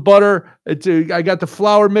 about the butter. I got the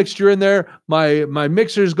flour mixture in there. My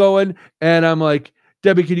mixer's going, and I'm like,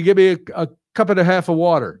 Debbie, can you give me a cup and a half of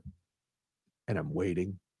water? And I'm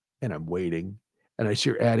waiting, and I'm waiting, and I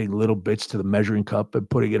see her adding little bits to the measuring cup and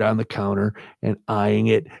putting it on the counter and eyeing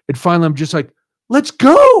it. And finally, I'm just like, let's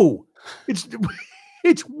go. It's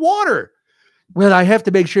it's water. Well, I have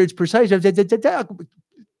to make sure it's precise. Just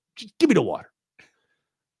give me the water.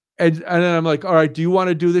 And then I'm like, all right, do you want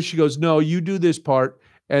to do this? She goes, no, you do this part,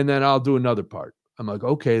 and then I'll do another part. I'm like,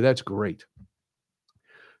 okay, that's great.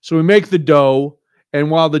 So we make the dough, and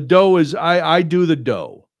while the dough is, I do the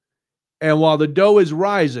dough, and while the dough is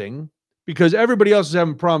rising, because everybody else is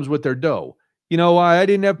having problems with their dough. You know why I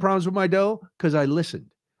didn't have problems with my dough? Because I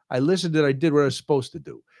listened. I listened and I did what I was supposed to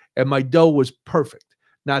do, and my dough was perfect,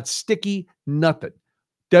 not sticky, nothing.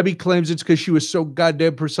 Debbie claims it's because she was so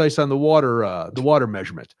goddamn precise on the water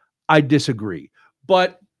measurement. I disagree,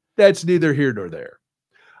 but that's neither here nor there.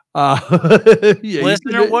 Yeah, you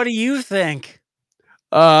Listener, can. what do you think?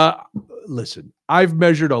 Uh, Listen, I've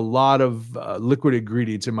measured a lot of liquid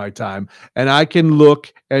ingredients in my time, and I can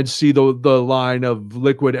look and see the line of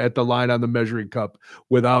liquid at the line on the measuring cup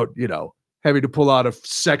without having to pull out a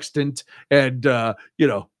sextant and have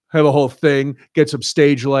a whole thing, get some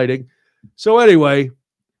stage lighting. So anyway,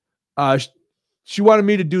 she wanted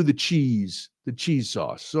me to do the cheese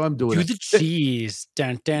sauce. So I'm doing Do it. the cheese.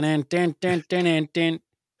 Dun, dun, dun, dun, dun, dun, dun, dun.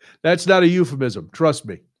 That's not a euphemism. Trust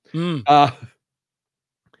me. Mm. Uh,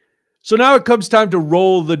 so now it comes time to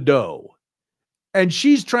roll the dough. And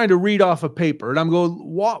she's trying to read off a paper. And I'm going,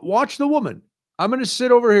 watch the woman. I'm going to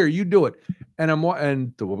sit over here. You do it. And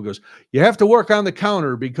the woman goes, you have to work on the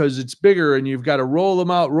counter because it's bigger and you've got to roll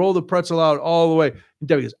them out, roll the pretzel out all the way. And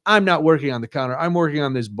Debbie goes, I'm not working on the counter. I'm working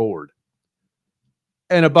on this board.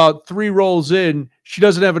 And about 3 rolls in, she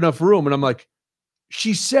doesn't have enough room. And I'm like,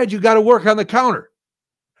 she said you got to work on the counter.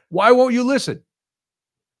 Why won't you listen?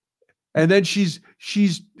 And then she,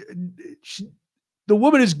 the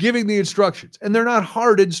woman is giving the instructions, and they're not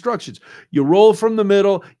hard instructions. You roll from the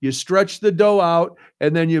middle, you stretch the dough out,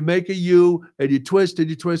 and then you make a U, and you twist and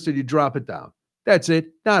you twist and you drop it down. That's it.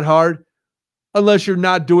 Not hard, unless you're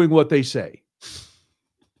not doing what they say.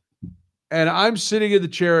 And I'm sitting in the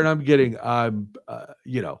chair, and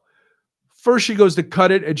first she goes to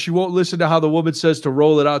cut it, and she won't listen to how the woman says to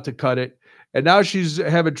roll it out to cut it. And now she's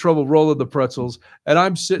having trouble rolling the pretzels. And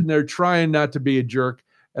I'm sitting there trying not to be a jerk.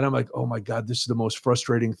 And I'm like, oh my God, this is the most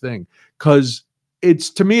frustrating thing. Because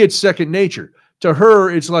to me, it's second nature. To her,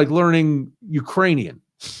 it's like learning Ukrainian.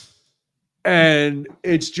 And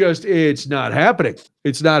it's not happening.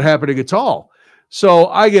 It's not happening at all. So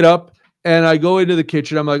I get up and I go into the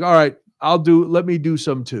kitchen. I'm like, all right, let me do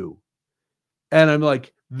some too. And I'm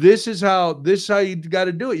like, this is how you got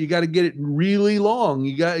to do it. You got to get it really long.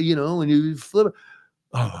 You got, and you flip it.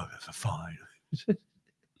 Oh, fine.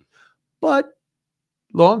 But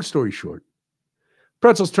long story short,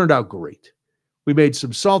 pretzels turned out great. We made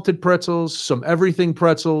some salted pretzels, some everything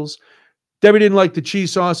pretzels. Debbie didn't like the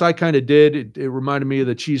cheese sauce. I kind of did. It reminded me of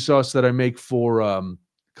the cheese sauce that I make for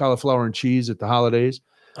cauliflower and cheese at the holidays.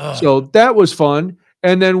 Oh, So that was fun.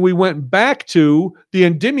 And then we went back to the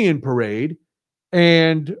Endymion parade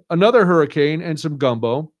and another hurricane and some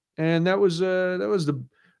gumbo. And it was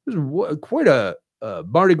quite a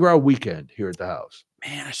Mardi Gras weekend here at the house.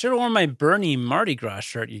 man, I should have worn my Bernie Mardi Gras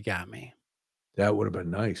shirt you got me. That would have been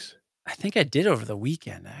nice. I think I did over the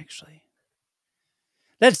weekend, actually.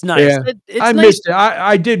 That's nice. Yeah, It's I nice. missed it.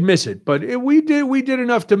 I did miss it, but we did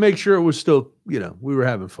enough to make sure it was still, we were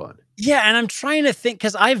having fun. Yeah, and I'm trying to think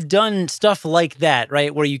because I've done stuff like that,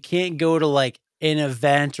 right? Where you can't go to like an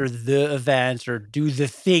event or the event or do the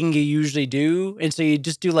thing you usually do. And so you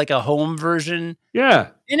just do like a home version. Yeah.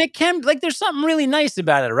 And it can like there's something really nice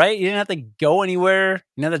about it, right? You didn't have to go anywhere.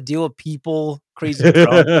 You didn't have to deal with people crazy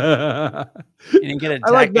drunk. I You didn't get like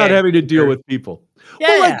attacked by not a having to deal gator. with people.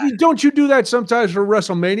 Well, like, Yeah. don't you do that sometimes for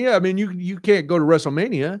WrestleMania? I mean, you can't go to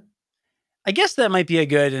WrestleMania, I guess that might be a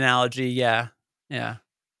good analogy. Yeah. Yeah.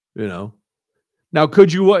 you know. Now,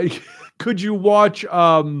 could you watch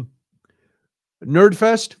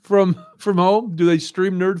Nerdfest from home? Do they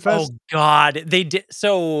stream Nerdfest? Oh god, they did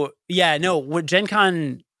so yeah, no, when Gen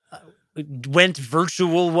Con, went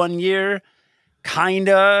virtual one year,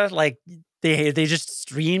 kinda, like, they just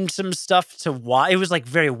streamed some stuff to watch. It was, like,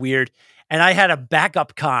 very weird, and I had a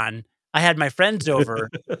backup con. I had my friends over.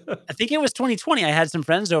 I think it was 2020. I had some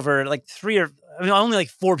friends over, like, 3 or I mean, only, like,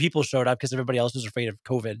 4 people showed up because everybody else was afraid of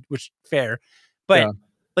COVID, which fair. But, Yeah,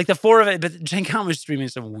 like, the 4 of it but Gen Con was streaming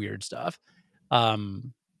some weird stuff.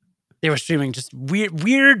 Um they were streaming just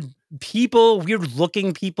weird people, weird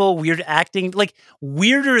looking people, weird acting, like,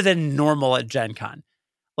 weirder than normal at Gen Con.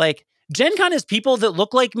 Like, Gen Con is people that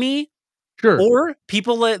look like me, sure. or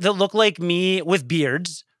people that look like me with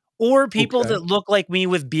beards, or people Okay. that look like me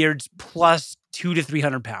with beards plus 2 to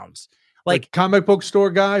 300 pounds. Like, Like comic book store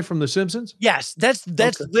guy from The Simpsons? yes, that's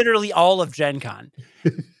Okay. literally all of Gen Con.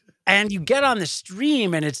 And you get on the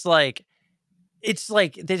stream and it's like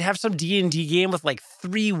they'd have some D&D game with, like,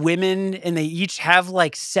 3 women, and they each have,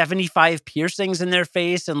 like, 75 piercings in their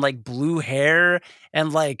face and, like, blue hair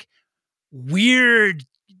and, like, weird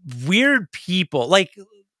weird people. Like,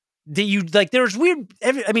 there's weird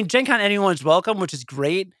I mean, Gen Con, anyone's welcome, which is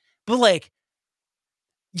great, but, like,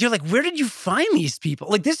 you're like, "Where did you find these people?"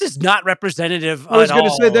 Like, this is not representative I at was gonna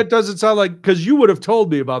say all. that doesn't sound like because you would have told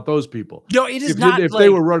me about those people No, it is if you not, if they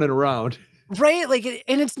like were running around. right? Like,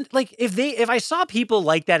 and it's like if I saw people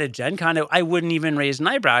like that at Gen Con, I wouldn't even raise an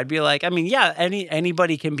eyebrow. I'd be like, I mean, yeah,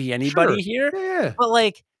 anybody can be anybody Sure. here, Yeah. but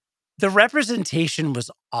like the representation was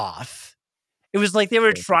off. It was like they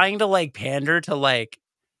were Yeah. trying to like pander to like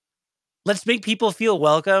let's make people feel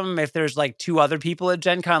welcome if there's like 2 other people at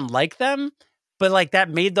Gen Con like them, but like that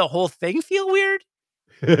made the whole thing feel weird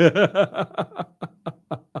because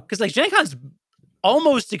like Gen Con's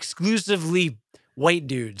almost exclusively white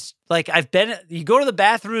dudes. Like you go to the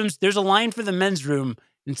bathrooms, there's a line for the men's room,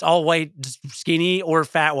 and it's all white, just skinny or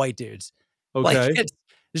fat white dudes. Like Okay.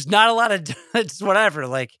 there's not a lot of it's whatever.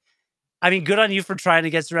 Like, I mean, good on you for trying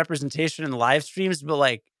to get some representation in the live streams, but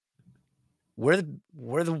like, like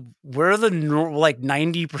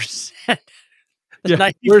 90%, Yeah.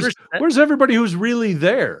 90%. Where's everybody who's really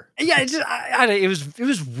there? Yeah, it just it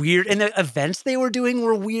was weird, and the events they were doing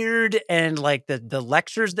were weird, and, like, the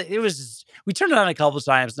lectures that it was we turned it on a couple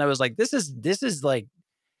times, and I was like, "This is, like"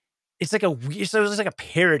 it's like a weird so it was like a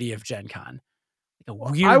parody of Gen Con, like a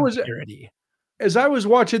I weird was parody. as I was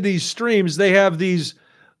watching these streams, they have these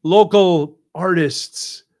local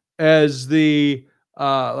artists as the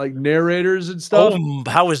like narrators and Oh, stuff.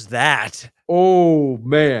 how was that? Oh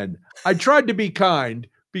man, I tried to be kind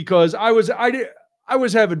because I was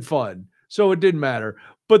having fun, so it didn't matter.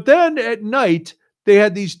 But then at night they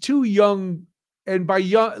had these two young, and by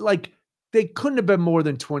young, like they couldn't have been more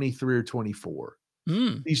than 23 or 24.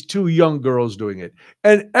 Mm. These two young girls doing it,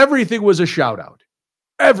 and everything was a shout out.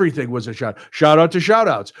 Everything was a shout. Shout out to shout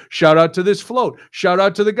outs. Shout out to this float. Shout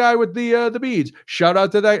out to the guy with the beads. Shout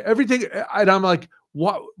out to that everything. And I'm like,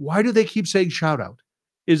 why do they keep saying shout out?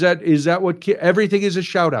 Is that what everything is a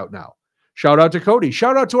shout out now? Shout out to Cody.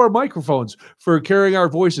 Shout out to our microphones for carrying our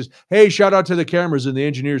voices. Hey, shout out to the cameras and the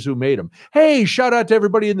engineers who made them. Hey, shout out to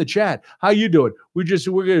everybody in the chat. How you doing? We're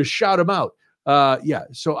gonna shout them out. Yeah.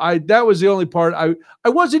 So that was the only part I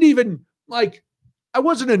wasn't even like I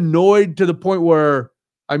wasn't annoyed to the point where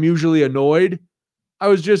I'm usually annoyed. I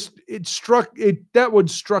was just that one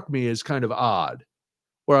struck me as kind of odd,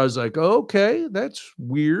 where I was like, oh, okay, that's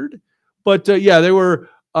weird. But yeah, they were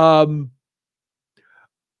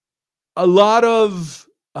a lot of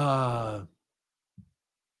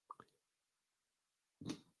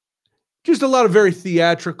just a lot of very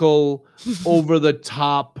theatrical, over the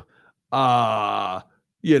top, uh,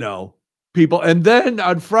 you know, people. And then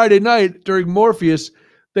on Friday night during Morpheus,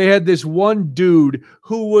 they had this one dude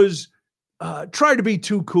who was tried to be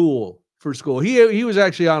too cool for school. He was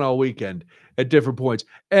actually on all weekend at different points,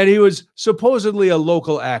 and he was supposedly a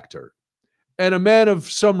local actor and a man of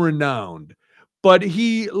some renown, but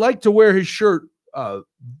he liked to wear his shirt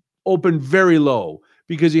open very low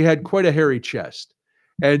because he had quite a hairy chest.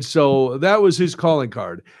 And so that was his calling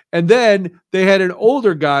card. And then they had an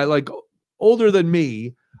older guy, like older than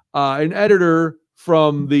me, an editor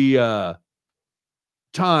from the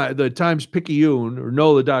Times Picayune or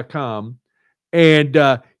NOLA.com,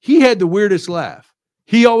 and he had the weirdest laugh.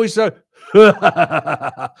 He always said,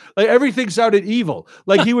 Like everything sounded evil.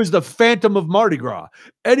 Like he was the Phantom of Mardi Gras.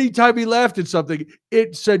 Anytime he laughed at something,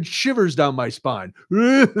 it sent shivers down my spine.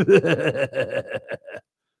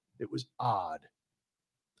 It was odd.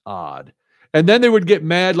 And then they would get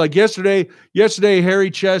mad. Like yesterday,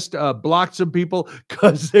 Harry Chest blocked some people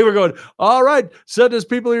because they were going, all right, send us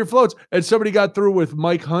people in your floats. And somebody got through with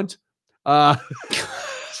Mike Hunt. Uh,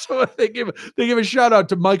 so they give a shout out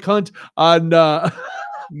to Mike Hunt on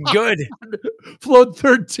Good. float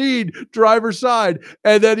 13, driver's side.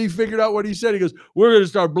 And then he figured out what he said. He goes, we're going to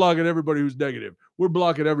start blocking everybody who's negative. We're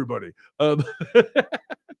blocking everybody.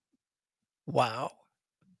 Wow.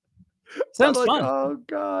 I'm Sounds like, fun. oh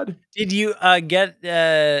God. Did you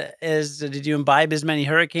did you imbibe as many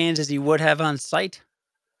hurricanes as you would have on site?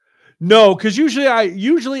 No, because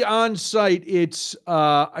usually on site it's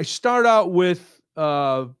I start out with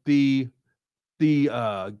the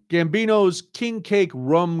Gambino's King Cake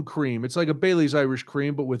rum cream. It's like a Bailey's Irish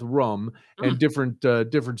cream, but with rum and Mm.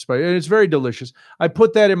 different spice, and it's very delicious. I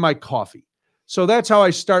put that in my coffee, so that's how I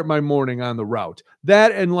start my morning on the route.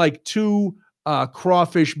 That and like two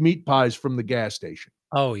crawfish meat pies from the gas station.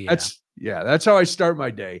 Oh yeah. That's how I start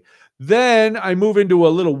my day. Then I move into a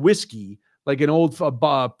little whiskey, like an old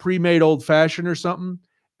pre-made old fashioned or something,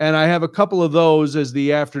 and I have a couple of those as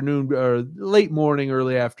the afternoon or late morning,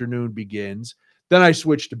 early afternoon begins. Then I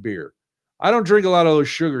switch to beer. I don't drink a lot of those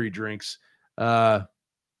sugary drinks because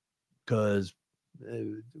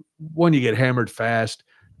one, you get hammered fast.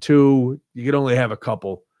 Two, you could only have a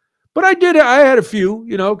couple. But I had a few,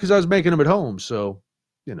 because I was making them at home. So,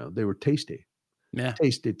 they were tasty. Yeah.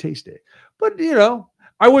 Tasty. But,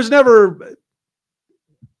 I was never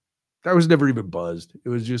even buzzed. It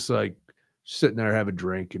was just like sitting there, have a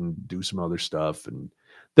drink and do some other stuff. And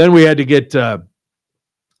then we had to get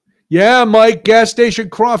yeah, Mike, gas station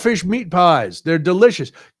crawfish meat pies. They're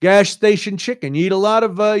delicious. Gas station chicken. You eat a lot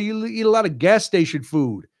of gas station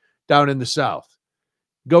food down in the South.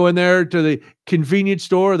 Go in there to the convenience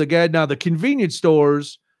store. The convenience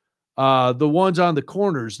stores, the ones on the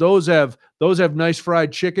corners, those have nice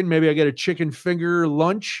fried chicken. Maybe I get a chicken finger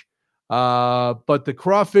lunch. But the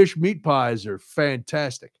crawfish meat pies are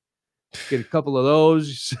fantastic. Get a couple of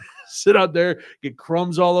those. Sit out there, get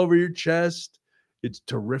crumbs all over your chest. It's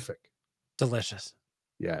terrific. Delicious.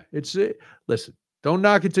 Yeah, listen, don't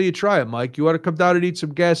knock it till you try it, Mike. You want to come down and eat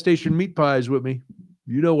some gas station meat pies with me?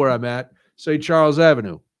 You know where I'm at, St. Charles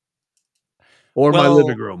Avenue or my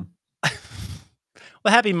living Well, room.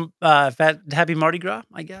 well, happy Mardi Gras,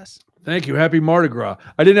 I guess. Thank you. Happy Mardi Gras.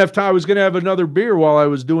 I didn't have time. I was going to have another beer while I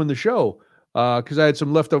was doing the show because I had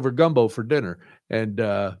some leftover gumbo for dinner, and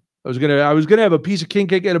I was gonna have a piece of king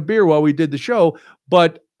cake and a beer while we did the show,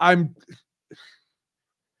 but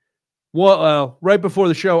right before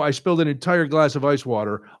the show, I spilled an entire glass of ice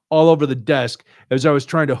water all over the desk as I was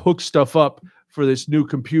trying to hook stuff up for this new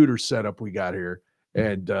computer setup we got here.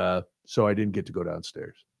 And so I didn't get to go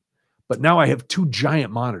downstairs. But now I have two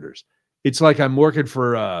giant monitors. It's like I'm working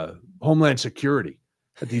for Homeland Security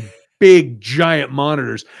at the big, giant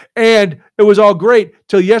monitors. And it was all great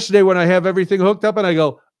till yesterday when I have everything hooked up and I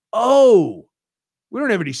go, oh, we don't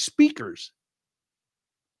have any speakers.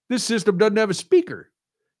 This system doesn't have a speaker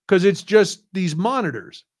because it's just these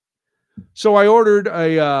monitors. So I ordered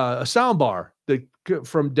a sound bar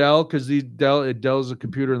from Dell because Dell's a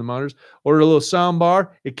computer and the monitors. Ordered a little sound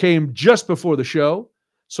bar. It came just before the show,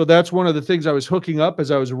 so that's one of the things I was hooking up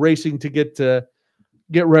as I was racing to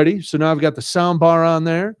get ready. So now I've got the sound bar on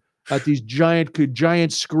there. Got these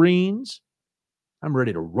giant screens. I'm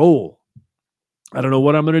ready to roll. I don't know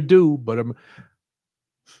what I'm going to do, but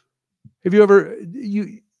Have you ever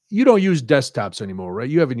you don't use desktops anymore, right?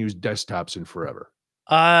 You haven't used desktops in forever.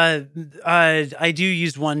 I do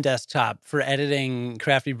use one desktop for editing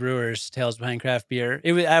Crafty Brewers Tales Behind Craft Beer.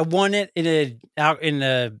 I won it out in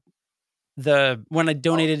the when I Oh,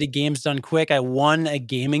 donated to Games Done Quick. I won a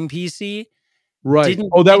gaming PC. right. Didn't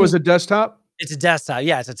Oh, that was didn't a desktop? It's a desktop.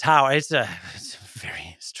 Yeah, it's a tower. It's a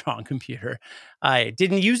very strong computer. I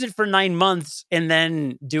didn't use it for 9 months, and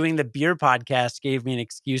then doing the beer podcast gave me an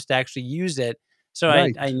excuse to actually use it. So I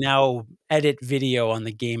Nice. now edit video on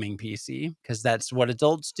the gaming PC because that's what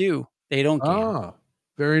adults do. They don't game. Ah,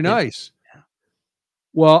 very They nice. Yeah.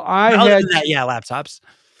 Well, I But other had than that, yeah, laptops.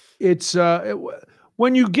 it's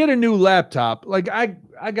when you get a new laptop, like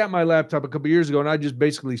I got my laptop a couple years ago and I just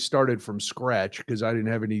basically started from scratch because I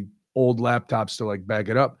didn't have any old laptops to like back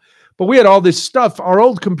it up. But we had all this stuff. Our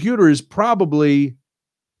old computer was probably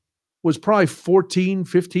 14,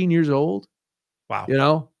 15 years old.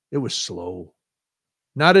 Wow, It was slow.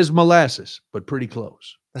 Not as molasses, but pretty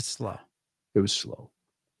close. that's slow. It was slow.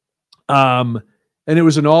 Um, and it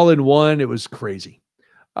was an all-in-one. It was crazy.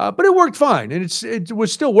 But it worked fine, and it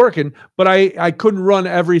was still working, but I couldn't run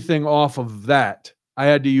everything off of that. I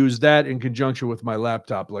had to use that in conjunction with my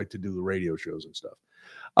laptop, like to do the radio shows and stuff.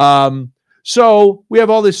 So we have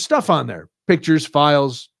all this stuff on there, pictures,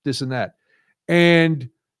 files, this and that. And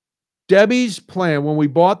Debbie's plan when we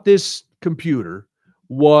bought this computer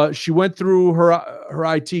was she went through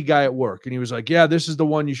her IT guy at work, and he was like, "Yeah, this is the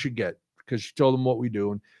one you should get," because she told him what we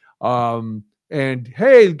do. And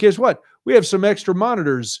hey, guess what? We have some extra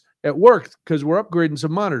monitors at work because we're upgrading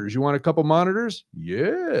some monitors. You want a couple monitors?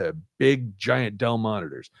 Yeah, big giant Dell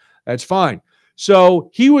monitors. That's fine.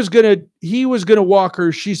 So he was gonna walk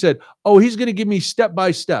her. She said, "Oh, he's gonna give me step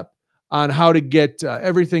by step on how to get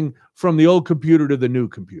everything from the old computer to the new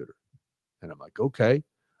computer." And I'm like, okay.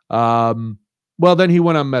 Well, then he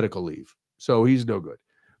went on medical leave, so he's no good.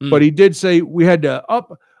 But he did say we had to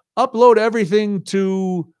upload everything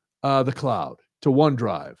to the cloud, to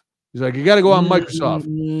OneDrive. He's like, you got to go on Microsoft.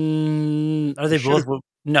 Are they both?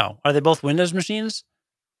 No. Are they both Windows machines?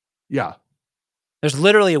 Yeah. There's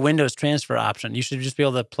literally a Windows transfer option. You should just be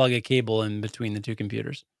able to plug a cable in between the two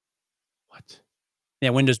computers. What?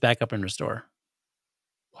 Yeah, Windows backup and restore.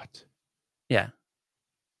 What? Yeah.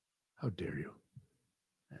 How dare you?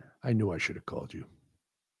 I knew I should have called you.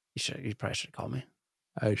 You probably should call me.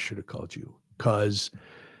 I should have called you because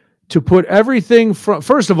to put everything from,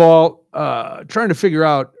 first of all, trying to figure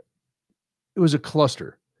out, it was a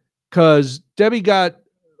cluster because Debbie got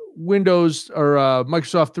Windows or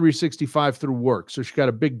Microsoft 365 through work, so she got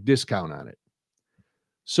a big discount on it.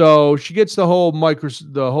 So she gets the whole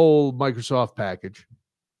Microsoft package,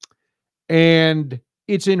 and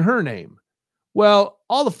it's in her name. Well,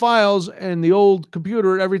 all the files and the old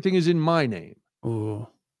computer, everything is in my name. Ooh.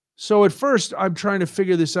 So at first, I'm trying to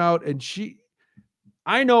figure this out, and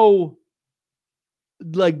I know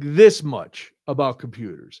like this much about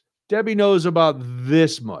computers. Debbie knows about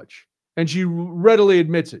this much, and she readily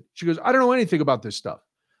admits it. She goes, I don't know anything about this stuff.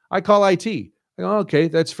 I call IT. I go, okay,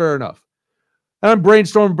 that's fair enough. And I'm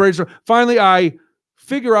brainstorming. Finally, I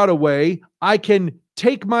figure out a way I can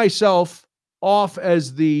take myself off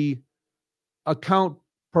as the account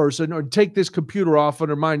person or take this computer off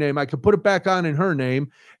under my name. I can put it back on in her name,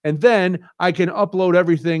 and then I can upload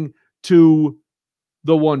everything to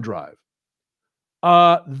the OneDrive.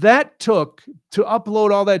 That took to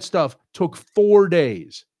upload all that stuff took 4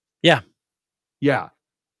 days. Yeah. Yeah.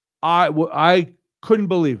 I couldn't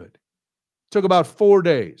believe it. Took about 4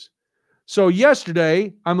 days. So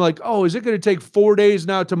yesterday, I'm like, oh, is it going to take 4 days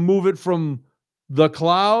now to move it from the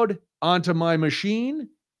cloud onto my machine? It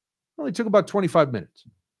only took about 25 minutes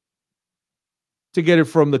to get it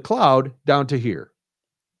from the cloud down to here.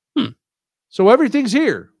 So everything's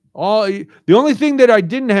here. The only thing that I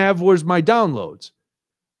didn't have was my downloads.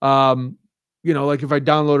 Like if I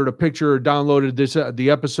downloaded a picture or downloaded the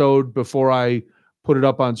episode before I put it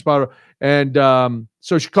up on Spotify. And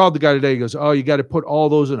so she called the guy today. He goes, "Oh, you got to put all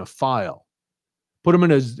those in a file. Put them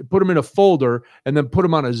in a folder, and then put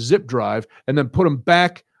them on a zip drive, and then put them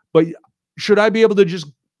back." But should I be able to just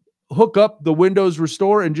hook up the Windows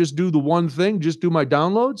Restore and just do the one thing? Just do my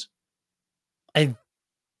downloads?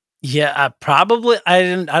 Probably. I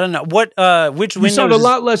don't know what. Which You Windows?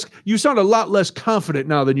 You sound a lot less confident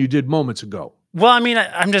now than you did moments ago. Well, I mean,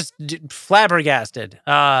 I'm just flabbergasted.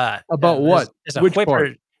 About what? As a Which whipper,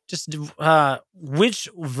 part? just which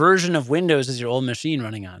version of Windows is your old machine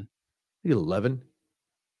running on? 11.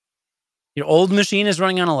 Your old machine is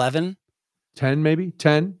running on 11? 10 maybe?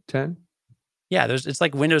 10? Yeah, it's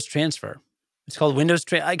like Windows Transfer. It's called Windows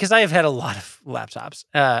because I have had a lot of laptops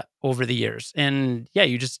over the years. And yeah,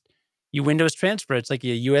 you Windows Transfer. It's like a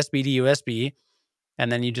USB to USB, and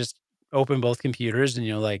then you just open both computers and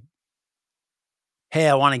you're like, hey,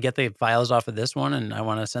 I want to get the files off of this one, and I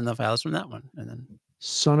want to send the files from that one. And then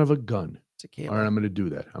Son of a gun. it's a cable. All right, I'm going to do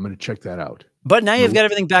that. I'm going to check that out. But now you've got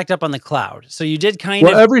everything backed up on the cloud. So you did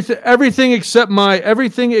everything except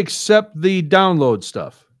the download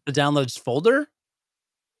stuff. The downloads folder?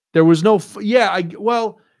 There was no on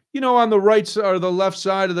the right or the left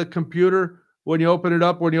side of the computer when you open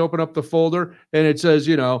up the folder and it says,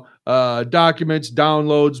 documents,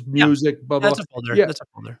 downloads, music, blah, blah. That's a folder. Yeah. That's a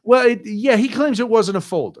folder. Well, he claims it wasn't a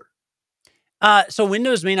folder. So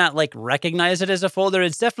Windows may not recognize it as a folder.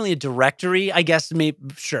 It's definitely a directory, I guess.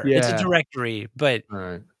 Sure, it's a directory, but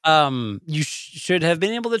you should have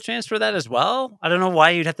been able to transfer that as well. I don't know why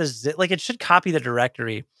you'd have to it should copy the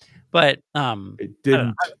directory, but it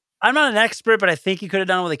didn't. I'm not an expert, but I think you could have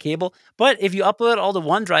done it with a cable. But if you upload it all to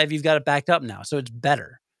OneDrive, you've got it backed up now, so it's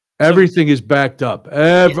better. So Everything is backed up.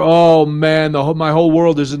 yeah, Oh man, my whole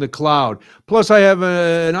world is in the cloud. Plus, I have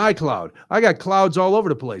an iCloud. I got clouds all over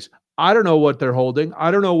the place. I don't know what they're holding.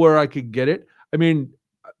 I don't know where I could get it. I mean,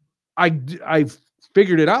 I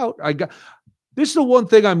figured it out. I got this is the one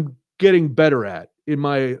thing I'm getting better at in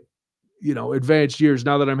my advanced years.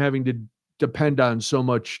 Now that I'm having to depend on so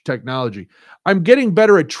much technology, I'm getting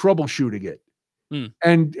better at troubleshooting it mm,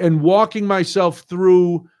 and walking myself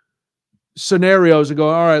through scenarios and go,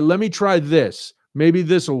 all right, let me try this. Maybe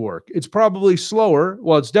this will work. It's probably slower.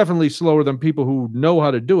 Well, it's definitely slower than people who know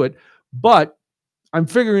how to do it, but I'm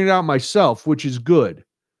figuring it out myself, which is good.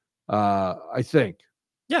 I think,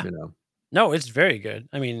 yeah. you know, No, it's very good.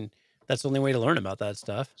 I mean, that's the only way to learn about that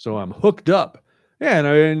stuff. so I'm hooked up. Yeah,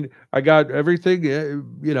 and I got everything.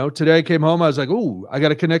 Today I came home. I was like, "Ooh, I got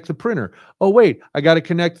to connect the printer. Oh wait, I got to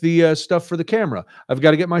connect the stuff for the camera. I've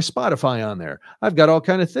got to get my Spotify on there. I've got all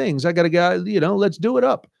kind of things. I got to get. Let's do it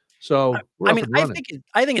up." So we're I up mean, and running.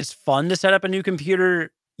 I think it's fun to set up a new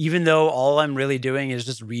computer, even though all I'm really doing is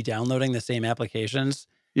just re-downloading the same applications.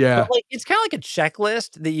 But, Yeah, like, it's kinda like a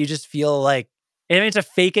checklist that you just feel like I mean, it's a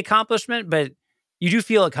fake accomplishment, but you do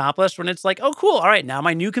feel accomplished when it's like, "Oh, cool. Alright, now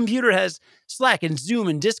my new computer has Slack and Zoom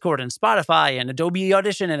and Discord and Spotify and Adobe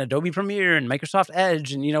Audition and Adobe Premiere and Microsoft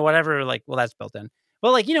Edge and, whatever," like, well, that's built in.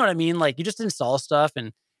 But, like, you know what I mean? Like, you just install stuff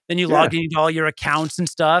and then you yeah. log into all your accounts and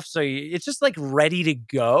stuff, so it's just, like, ready to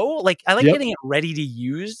go. Like, I like Yep. getting it ready to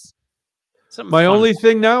use. Something My fun only about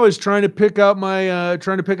thing now is trying to pick out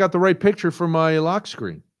the right picture for my lock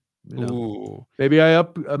screen. You know, Ooh. maybe I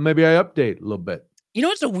update a little bit. You know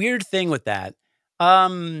what's a weird thing with that?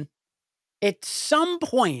 Um At some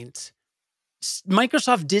point,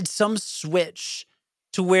 Microsoft did some switch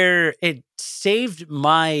to where it saved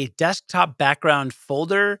my desktop background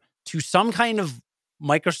folder to some kind of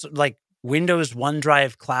Microsoft like Windows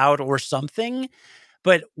OneDrive cloud or something.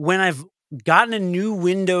 But when I've gotten a new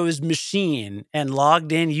Windows machine and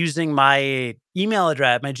logged in using my email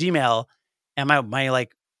address, my Gmail, and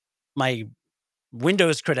my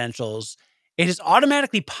Windows credentials, it is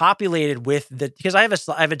automatically populated with the because I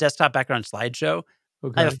have a desktop background slideshow.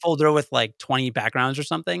 I have a Okay. folder with, like, 20 backgrounds or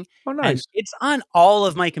something, Oh, and nice. it's on all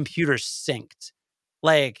of my computers synced.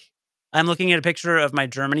 Like, I'm looking at a picture of my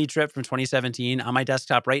Germany trip from 2017 on my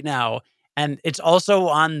desktop right now, and it's also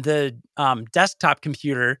on the, desktop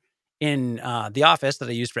computer in, the office that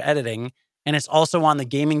I use for editing, and it's also on the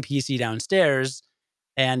gaming PC downstairs,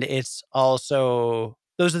 and it's also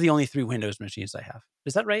those are the only 3 Windows machines I have.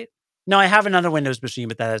 Is that right? No, I have another Windows machine,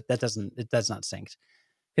 but that's not synced.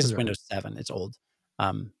 'Cause it's Okay. Windows 7, it's old.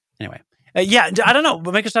 Anyway. Yeah, I don't know,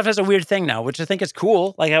 but Microsoft has a weird thing now, which I think is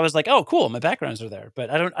cool. Like, I was like, "Oh, cool, my backgrounds are there." But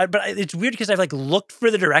I don't I but I it's weird because 'cause I've, like, looked for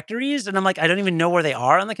the directories, and I'm like, I don't even know where they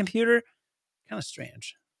are on the computer. Kinda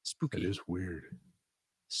strange. That Spooky. is weird.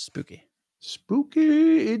 Spooky.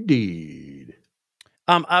 Spooky indeed.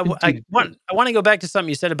 Indeed. I wanna go back to something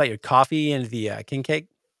you said about your coffee and the, king cake.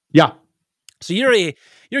 Yeah. So you're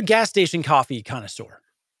a gas station coffee connoisseur.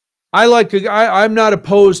 I'm not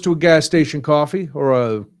opposed to a gas station coffee or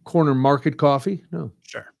a corner market coffee. No.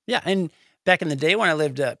 Sure. Yeah, and back in the day when I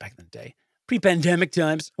lived, back in the day, pre-pandemic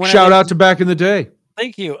times, when I Shout lived out to back in the day.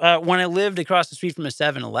 Thank you. When I lived across the street from a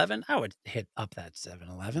 7-Eleven, I would hit up that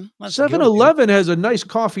 7-Eleven. Let's go, dude. 7-Eleven has a nice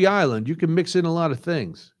coffee island. You can mix in a lot of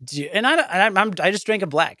things. And I just drank a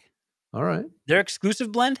black. All right. Their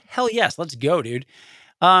exclusive blend? Hell yes. Let's go, dude.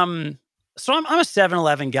 Um, so I'm a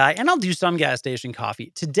 7-Eleven guy, and I'll do some gas station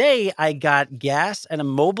coffee. Today, I got gas at a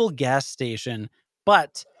mobile gas station,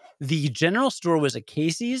 but the general store was a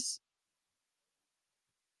Casey's,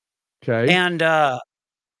 Okay. and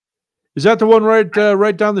Is that the one right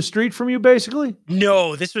down the street from you, basically?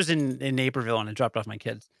 no, this was in Naperville, and I dropped off my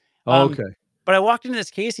kids. Um, Okay. but I walked into this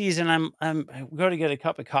Casey's, and I go to get a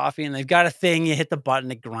cup of coffee, and they've got a thing. You hit the button,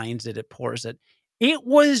 it grinds it, it pours it. It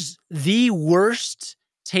was the worst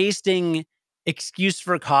tasting excuse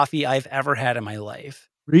for coffee I've ever had in my life.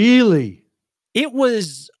 Really? It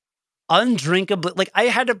was undrinkable. Like I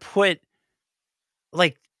had to put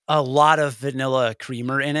like a lot of vanilla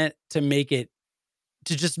creamer in it to make it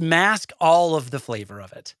to just mask all of the flavor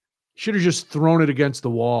of it. Should have just thrown it against the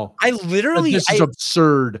wall. I Said, literally, this is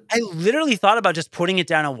absurd. I literally thought about just putting it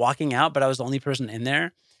down and walking out, but I was the only person in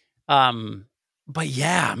there. Um, but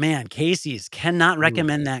yeah, man, Casey's cannot Ooh.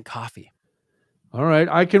 recommend that coffee. All right.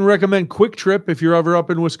 I can recommend Quick Trip if you're ever up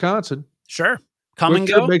in Wisconsin. Sure. Quick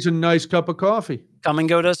Trip makes a nice cup of coffee. Come and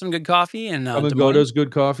go does some good coffee in Come Des and Go Moines, does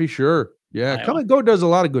good coffee. Sure. Yeah. Come Iowa. and Go does a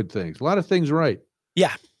lot of good things. A lot of things right.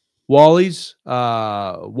 Yeah, Wally's,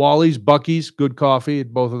 Bucky's, good coffee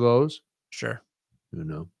at both of those. sure. You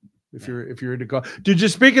know. If Yeah. you're into coffee. Did you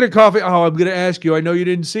speaking of coffee? Oh, I'm going to ask you. I know you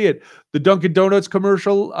didn't see it. The Dunkin' Donuts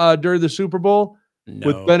commercial during the Super Bowl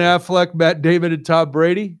with Ben No. Affleck, Matt Damon, and Tom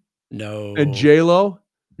Brady and No. J Lo.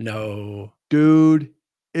 No. Dude,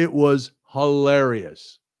 it was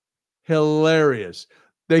hilarious. Hilarious.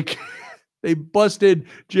 They they bust in.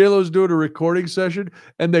 J Lo's doing a recording session,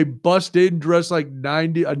 and they bust in dressed like a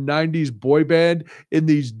 90s boy band in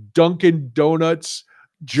these Dunkin' Donuts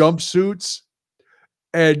jumpsuits.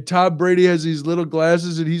 And Tom Brady has these little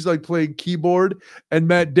glasses, and he's like playing keyboard, and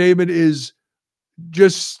Matt Damon is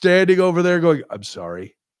just standing over there going, "I'm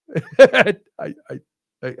sorry,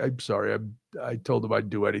 I'm sorry. I told him I'd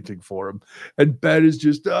do anything for him." And Ben is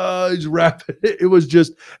just, he's rapping. It was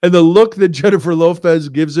just, and the look that Jennifer Lopez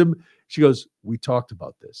gives him, she goes, "We talked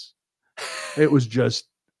about this." It was just,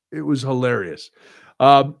 it was hilarious.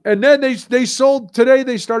 And then they sold today.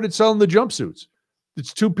 They started selling the jumpsuits.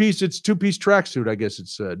 It's two piece. It's two-piece tracksuit. I guess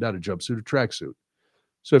it's not a jumpsuit, a tracksuit.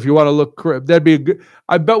 So if you want to look, that'd be a good.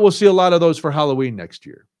 I bet we'll see a lot of those for Halloween next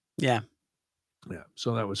year. Yeah. Yeah.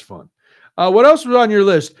 So that was fun. What else was on your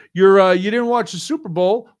list? You didn't watch the Super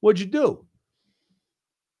Bowl. What'd you do?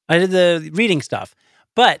 I did the reading stuff.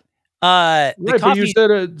 But the Right, but you coffee said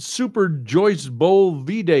a Super Joyce Bowl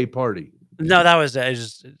V-Day party. No, that was I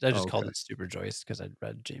just called Okay. it Super Joyce because I'd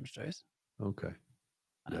read James Joyce. Okay.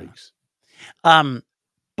 Yikes.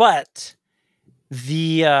 But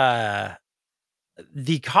the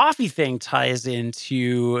coffee thing ties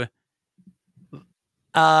into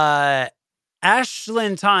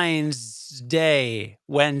Ashlyntine's Day,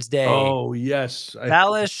 Wednesday. Oh yes.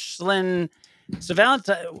 Valentine. So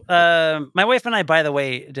Valentine, my wife and I, by the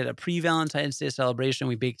way, did a pre-Valentine's Day celebration.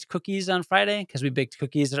 We baked cookies on Friday because we baked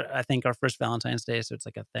cookies. I think our first Valentine's Day, so it's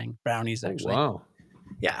like a thing. Brownies, actually. Wow.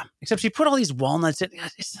 Yeah, except she put all these walnuts in.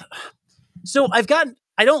 So I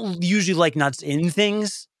don't usually like nuts in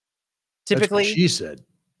things. That's what Typically, she said.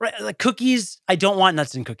 right? Like cookies, I don't want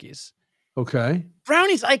nuts in cookies. Okay.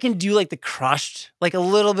 Brownies, I can do like the crushed, like a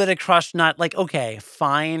little bit of crushed nut. Like, okay,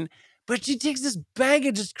 fine. But she takes this bag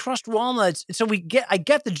of just crushed walnuts. So I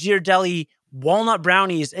get the Ghirardelli walnut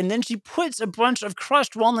brownies, and then she puts a bunch of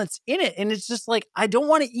crushed walnuts in it. And it's just like, I don't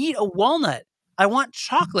want to eat a walnut. I want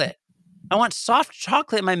chocolate. I want soft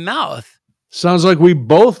chocolate in my mouth. Sounds like we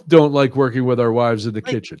both don't like working with our wives in the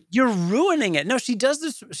Like, kitchen. you're ruining it. No, she does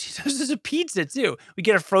this. She does this with pizza too. We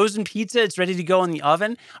get a frozen pizza. It's ready to go in the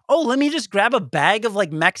oven. Oh, let me just grab a bag of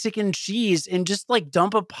like Mexican cheese and just like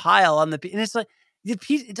dump a pile on the pizza. And it's like, the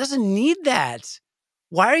pizza, it doesn't need that.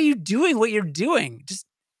 Why are you doing what you're doing?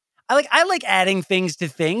 I like adding things to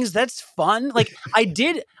things. That's fun. Like I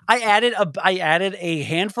added a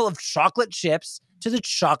handful of chocolate chips to the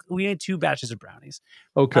chocolate. We made 2 batches of brownies.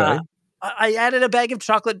 Okay. I added a bag of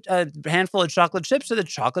chocolate, handful of chocolate chips to the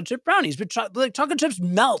chocolate chip brownies, but chocolate chips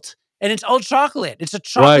melt, and it's all chocolate. It's a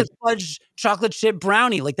chocolate Right. fudge chocolate chip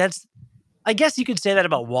brownie. Like I guess you could say that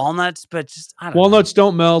about walnuts, but just I don't know. Walnuts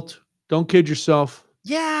don't melt. Don't kid yourself.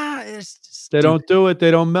 Yeah, it's just They stupid. don't do it.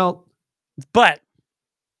 They don't melt. But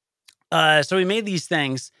so we made these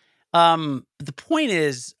things. The point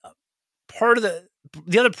is, part of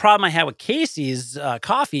the other problem I had with Casey's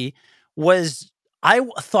coffee was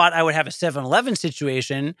thought I would have a 7-Eleven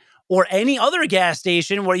situation or any other gas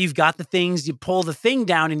station where you've got the things, you pull the thing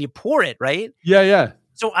down and you pour it, right? Yeah, yeah.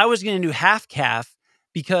 So I was going to do half calf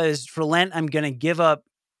because for Lent, I'm going to give up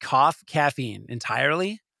caffeine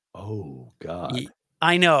entirely. Oh God.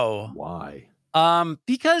 I know. Why?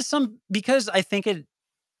 Because I think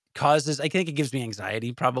I think it gives me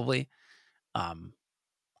anxiety probably.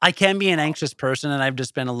 I can be an anxious person, and I've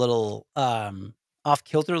just been a little off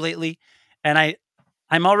kilter lately. And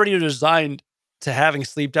I'm already resigned to having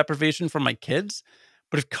sleep deprivation from my kids.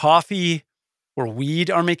 But if coffee or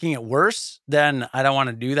weed are making it worse, then I don't want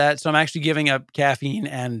to do that. So I'm actually giving up caffeine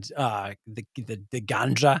and the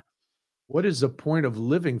ganja. What is the point of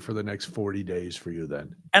living for the next 40 days for you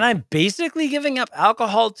then? And I'm basically giving up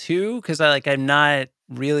alcohol too, because I'm not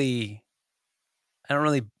really I don't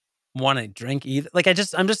really want to drink either. Like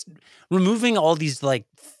I'm just removing all these like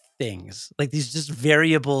things, like these just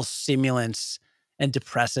variable stimulants and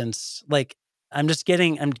depressants. Like I'm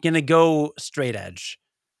gonna go straight edge.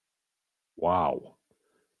 Wow.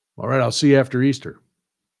 All right, I'll see you after Easter.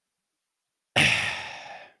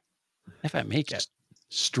 If I make it,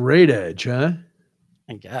 Straight edge, huh?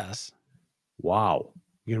 I guess. Wow.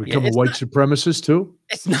 You're gonna Yeah, become a white supremacist too?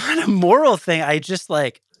 it's not a moral thing. I just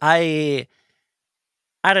I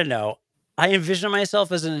don't know. I envision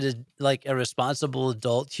myself as a responsible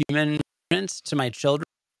adult human to my children.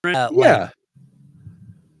 Yeah.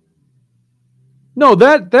 No,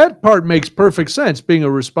 that part makes perfect sense. Being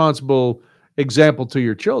a responsible example to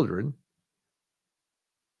your children.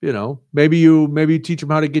 Maybe you teach them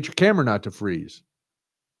how to get your camera not to freeze.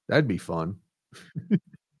 That'd be fun.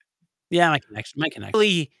 Yeah, my connection.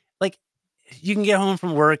 Really, like, you can get home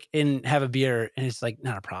from work and have a beer, and it's, like,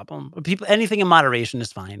 not a problem. But people anything in moderation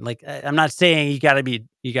is fine. Like, I'm not saying you gotta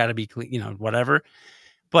be clean, whatever.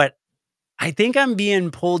 But I think I'm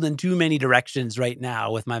being pulled in too many directions right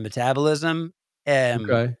now with my metabolism, um,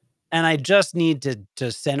 Okay. and I just need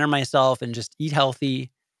to center myself and just eat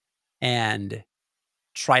healthy and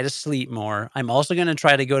try to sleep more. I'm also gonna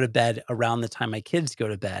try to go to bed around the time my kids go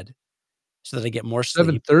to bed so that I get more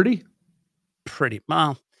sleep. 7:30? Pretty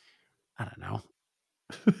well, I don't know.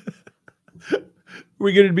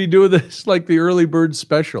 We're gonna be doing this like the early bird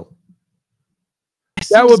special. As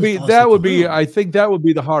soon as I fall That asleep would be alone. I think that would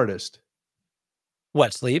be the hardest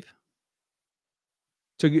What, sleep?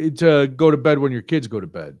 to go to bed when your kids go to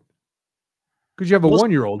bed. Because you have a Well,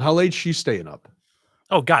 one-year-old. How late's she staying up?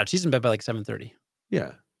 oh god, she's in bed by, like, 7:30.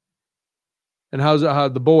 Yeah. And how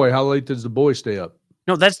late does the boy stay up?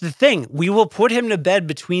 No, that's the thing. We will put him to bed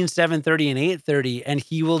between 7:30 and 8:30, and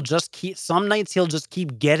he will just keep some nights he'll just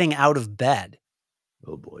keep getting out of bed.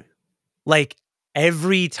 Oh boy. Like,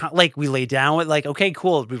 every time like, we lay down with like, "Okay,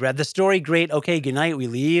 cool. We read the story. Great. Okay, good night." We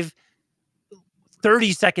leave.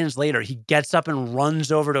 30 seconds later, he gets up and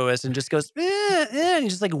runs over to us and just goes, and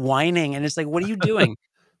he's just, like, whining, and it's like, "What are you doing?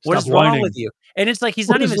 What Stop is wrong with whining. you?" And it's like, he's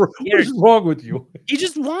not even What scared. is wrong with you? He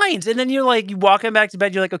just whines, and then you walk him back to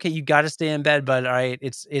bed, you're like, "Okay, you gotta stay in bed, bud, alright,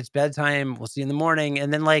 it's bedtime, we'll see you in the morning,"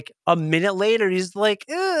 and then, like, a minute later, he's like,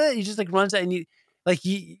 he just, like, runs out and he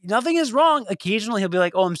nothing is wrong. Occasionally, he'll be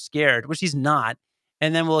like, "Oh, I'm scared," which he's not,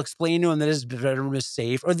 and then we'll explain to him that his bedroom is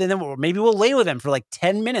safe, or then maybe we'll lay with him for, like,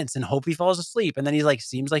 10 minutes and hope he falls asleep, and then he's like,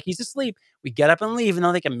 seems like he's asleep. We get up and leave, and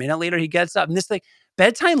then, like, a minute later, he gets up, and this, like,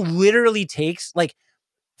 bedtime literally takes, like,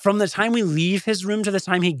 from the time we leave his room to the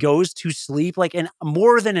time he goes to sleep, like, in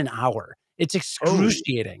more than an hour. It's Oh.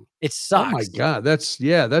 excruciating. It Oh my sucks. god. That's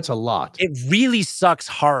a lot. It really sucks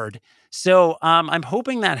hard. So, I'm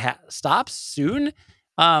hoping that stops soon.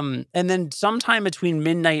 And then sometime between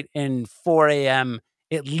midnight and 4 AM,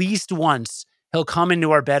 at least once, he'll come into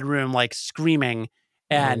our bedroom, like, screaming,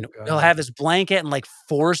 Oh and he'll god. have his blanket and, like,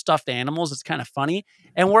 4 stuffed animals. It's kinda funny.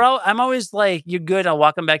 And I'm always like, "You're good." I'll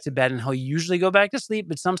walk him back to bed, and he'll usually go back to sleep,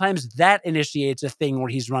 but sometimes that initiates a thing where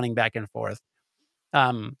he's running back and forth.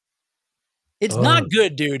 Um, it's not Oh,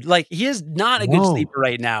 good, dude. Like, he is not a good no. sleeper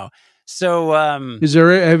right now. So, Is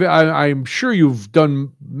there a have I'm sure you've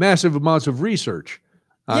done massive amounts of research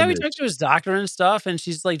yeah, on we this. talked to his doctor and stuff, and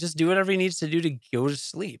she's like, "Just do whatever he needs to do to go to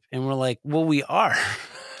sleep." And we're like, "Well, we are."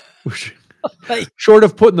 Like, Short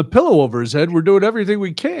of putting the pillow over his head, we're doing everything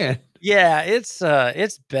we can. yeah, it's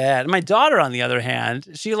bad. My daughter, on the other hand,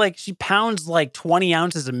 she pounds, like, 20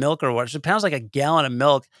 ounces of milk or what. She pounds, like, a gallon of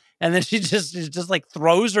milk, and then she just, like,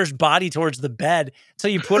 throws her body towards the bed till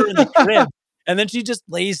you put her in the crib, and then she just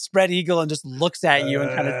lays spread eagle and just looks at you and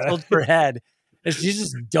kinda tilts her head, and she's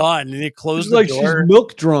just done, and you close It's the like she's door.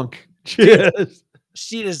 milk drunk. Dude, Yes.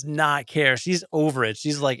 she does not care. She's over it.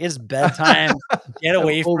 She's like, "It's bedtime. Get I'm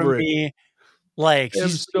away from over it. me." Like, I'm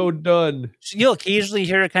so done. you'll occasionally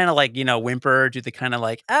hear her kinda, like, whimper, do the kinda,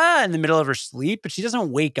 like, "Ah," in the middle of her sleep, but she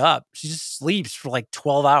doesn't wake up. She just sleeps for, like,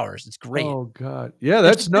 12 hours. It's great. Oh god. Yeah, And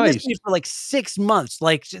she's that's been this nice. way for, like, 6 months.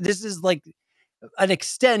 Like, this is, like, an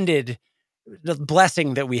extended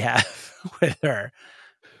blessing that we have with her.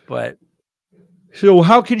 But So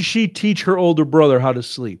how can she teach her older brother how to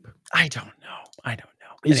sleep? I don't know. I don't know.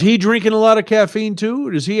 Is Anyway, he drinking a lot of caffeine too?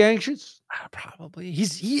 Is he anxious? probably.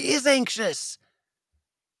 He is anxious.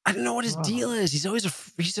 I don't know what his Wow. deal is. He's always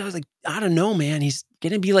like, I don't know, man. He's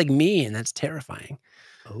gonna be like me, and that's terrifying.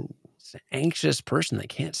 Oh. He's an anxious person that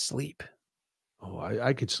can't sleep. Oh,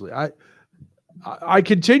 I could sleep. I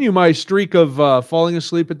continue my streak of falling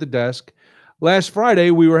asleep at the desk. Last Friday,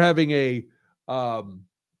 we were having a um,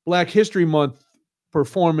 Black History Month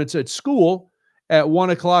performance at school at 1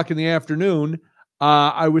 o'clock in the afternoon.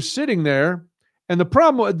 I was sitting there, and the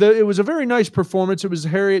problem it was a very nice performance. It was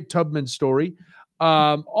Harriet Tubman's story.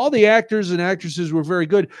 All the actors and actresses were very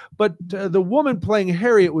good, but the woman playing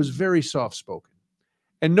Harriet was very soft spoken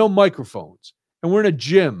and no microphones. And we're in a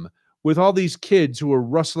gym with all these kids who are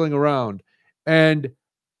rustling around. And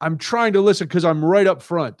I'm trying to listen because I'm right up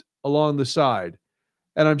front along the side.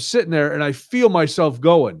 And I'm sitting there and I feel myself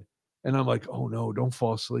going. And I'm like, oh no, don't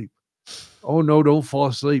fall asleep. Oh no, don't fall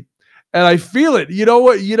asleep. And I feel it. You know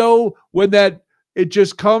what? When it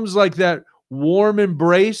just comes like that warm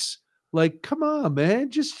embrace, like, come on, man,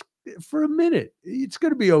 just for a minute. It's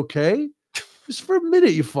going to be okay. Just for a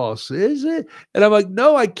minute, you fall asleep, is it? And I'm like,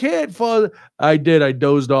 no, I can't fall. I did. I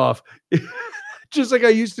dozed off, just like I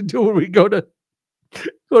used to do when we go to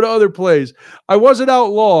other plays. I wasn't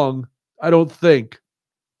out long, I don't think,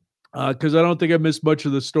 because I don't think I missed much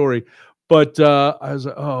of the story. But I was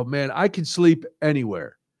like, oh man, I can sleep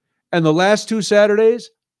anywhere. And the last 2 Saturdays,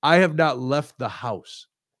 I have not left the house.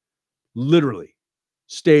 Literally,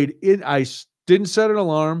 stayed in. Didn't set an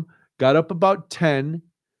alarm. Got up about 10.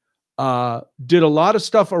 Did a lot of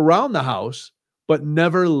stuff around the house, but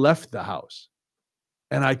never left the house.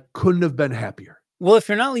 And I couldn't have been happier. Well, if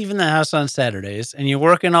you're not leaving the house on Saturdays and you're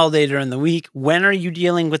working all day during the week, when are you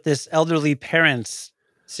dealing with this elderly parents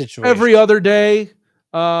situation? Every other day.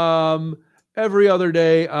 Um, every other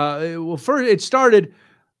day. Well, first it started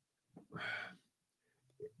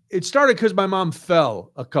because my mom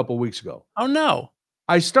fell a couple weeks ago. Oh no.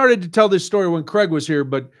 I started to tell this story when Craig was here,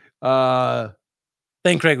 but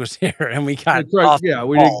Then Craig was here and we got Craig, off the yeah,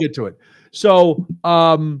 we didn't ball. get to it. So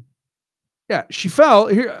yeah, she fell.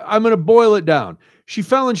 Here, I'm gonna boil it down. She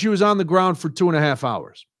fell and she was on the ground for 2.5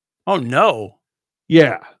 hours. Oh no.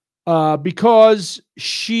 Yeah. Because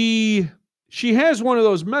she has one of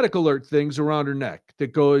those medical alert things around her neck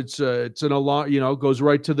that goes it's an alarm, goes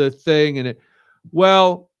right to the thing and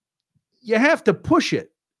well, you have to push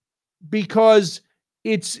it because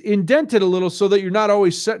it's indented a little so that you're not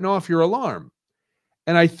always setting off your alarm.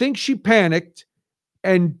 And I think she panicked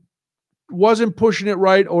and wasn't pushing it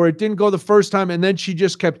right, or it didn't go the first time, and then she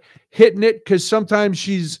just kept hitting it because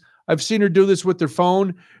sometimes I've seen her do this with her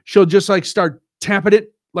phone. She'll just like start tapping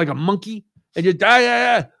it like a monkey and you die.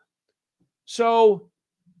 Yeah. So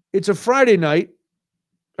it's a Friday night,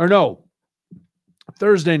 or no,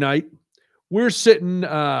 Thursday night. We're sitting,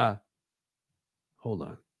 hold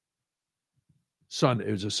on. Sunday.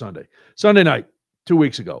 It was a Sunday. Sunday night, 2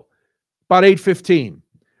 weeks ago, about 8:15.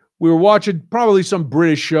 We were watching probably some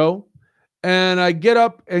British show, and I get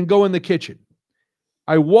up and go in the kitchen.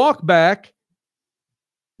 I walk back.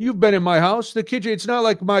 You've been in my house. The kitchen, it's not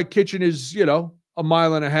like my kitchen is, a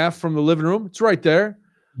mile and a half from the living room. It's right there.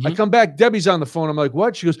 I Mhm. come back. Debbie's on the phone. I'm like,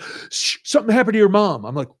 what? She goes, shh, something happened to your mom.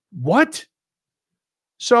 I'm like, what?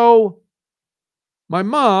 So my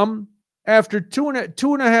mom, after two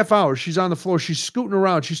and a half hours, she's on the floor. She's scooting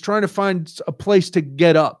around. She's trying to find a place to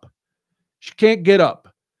get up. She can't get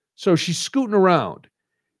up. So she's scooting around.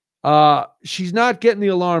 She's not getting the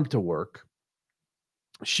alarm to work.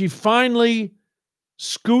 She finally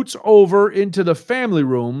scoots over into the family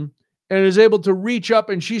room and is able to reach up,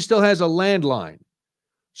 and she still has a landline.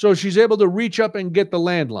 So she's able to reach up and get the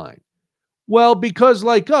landline. Well, because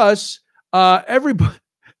like us, everybody,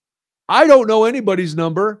 I don't know anybody's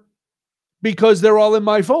number because they're all in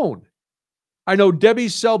my phone. I know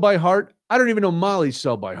Debbie's cell by heart. I don't even know Molly's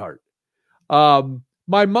cell by heart.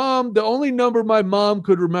 My mom, the only number my mom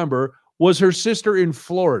could remember was her sister in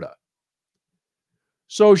Florida.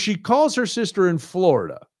 So she calls her sister in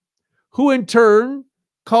Florida, who in turn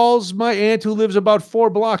calls my aunt who lives about 4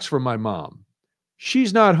 blocks from my mom.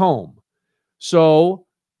 She's not home. So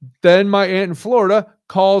then my aunt in Florida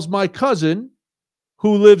calls my cousin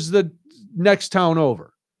who lives the next town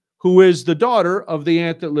over, who is the daughter of the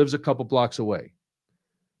aunt that lives a couple blocks away.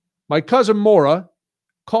 My cousin Maura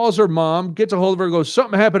calls her mom, gets a hold of her, goes,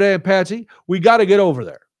 something happened to Aunt Patsy. We got to get over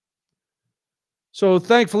there. So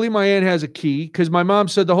thankfully, my aunt has a key because my mom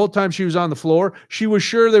said the whole time she was on the floor, she was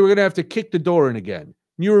sure they were going to have to kick the door in again.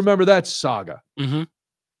 You remember that saga. Mm-hmm.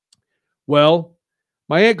 Well,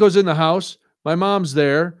 my aunt goes in the house. My mom's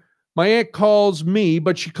there. My aunt calls me,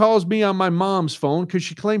 but she calls me on my mom's phone because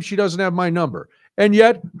she claims she doesn't have my number. And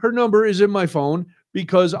yet her number is in my phone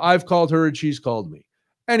because I've called her and she's called me.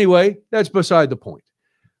 Anyway, that's beside the point.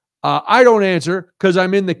 I don't answer because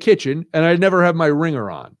I'm in the kitchen and I never have my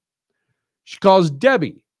ringer on. She calls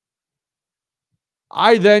Debbie.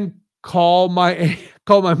 I then call my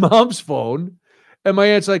mom's phone, and my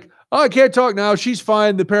aunt's like, "Oh, I can't talk now. She's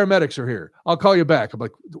fine. The paramedics are here. I'll call you back." I'm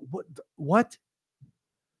like, "What? What?"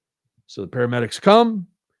 So the paramedics come.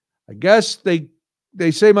 I guess they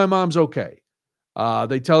say my mom's okay.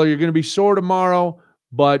 They tell her you're going to be sore tomorrow,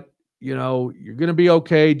 but you're going to be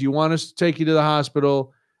okay. Do you want us to take you to the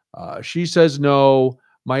hospital? She says no.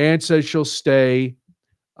 My aunt says she'll stay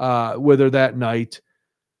with her that night.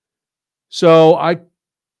 So I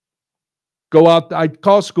go out. I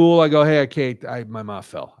call school. I go, hey, I can't. My mom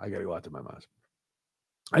fell. I got to go out to my mom's.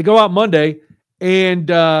 I go out Monday, and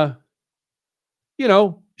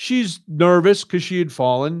she's nervous because she had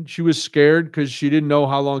fallen. She was scared because she didn't know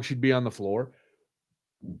how long she'd be on the floor.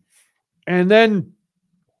 And then,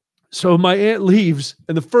 so my aunt leaves,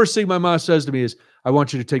 and the first thing my mom says to me is, "I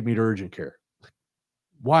want you to take me to urgent care."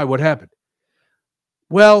 Why? What happened?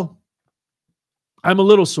 Well, I'm a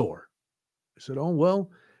little sore. I said, oh,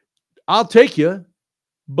 well, I'll take you.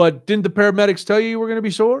 But didn't the paramedics tell you were going to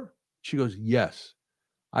be sore? She goes, yes.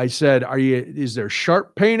 I said, is there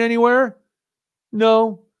sharp pain anywhere?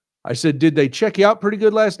 No. I said, did they check you out pretty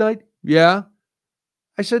good last night? Yeah.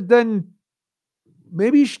 I said, then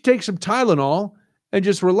maybe you should take some Tylenol and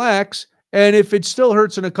just relax. And if it still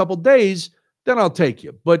hurts in a couple days, then I'll take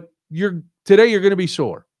you. But today you're going to be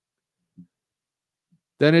sore.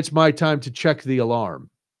 Then it's my time to check the alarm.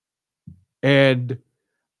 And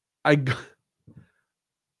I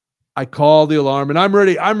I call the alarm and I'm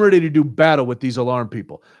ready to do battle with these alarm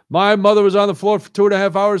people. My mother was on the floor for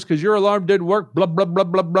 2.5 hours because your alarm didn't work, blah, blah, blah,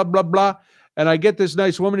 blah, blah, blah, blah. And I get this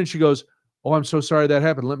nice woman and she goes, oh, I'm so sorry that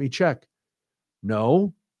happened. Let me check.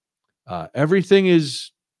 No,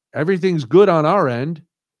 everything's good on our end.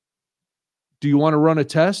 Do you want to run a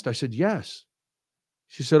test? I said, yes.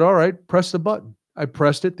 She said, all right, press the button. I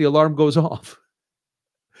pressed it. The alarm goes off.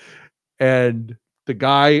 And the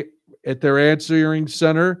guy at their answering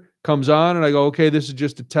center comes on and I go, okay, this is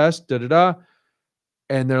just a test, da, da, da.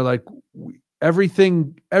 And they're like,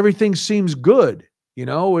 everything seems good.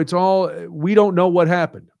 It's all, we don't know what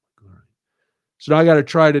happened. So now I got to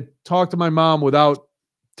try to talk to my mom without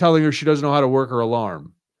telling her she doesn't know how to work her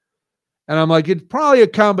alarm. And I'm like, it's probably a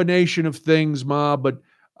combination of things, Ma, but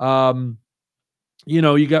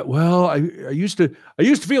you got, well, I used to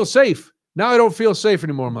feel safe. Now I don't feel safe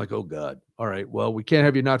anymore. I'm like, oh God. All right. Well, we can't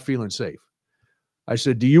have you not feeling safe. I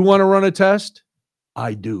said, do you want to run a test?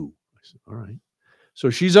 I do. I said, all right. So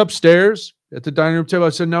she's upstairs at the dining room table. I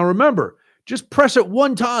said, now remember, just press it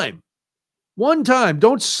one time. One time.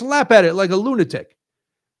 Don't slap at it like a lunatic.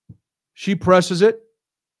 She presses it.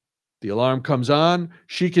 The alarm comes on.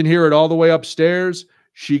 She can hear it all the way upstairs.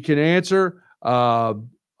 She can answer. I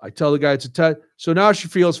tell the guy it's a test. So now she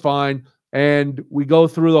feels fine. And we go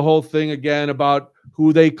through the whole thing again about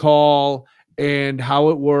who they call and how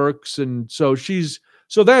it works. And so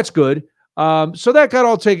that's good. So that got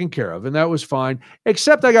all taken care of and that was fine.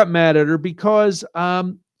 Except I got mad at her because,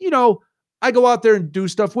 I go out there and do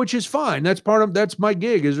stuff, which is fine. That's my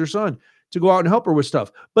gig as her son to go out and help her with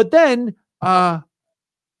stuff. But then, I'm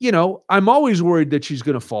always worried that she's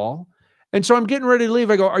going to fall. And so I'm getting ready to leave.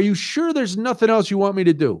 I go, are you sure there's nothing else you want me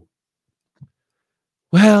to do?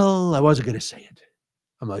 Well, I wasn't going to say it.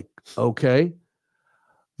 I'm like, okay.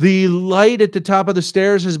 The light at the top of the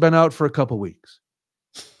stairs has been out for a couple weeks.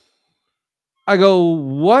 I go,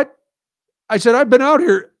 what? I said, I've been out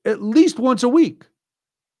here at least once a week.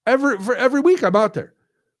 Every week I'm out there.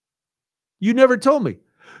 You never told me.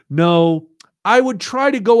 No, I would try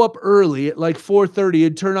to go up early at like 4:30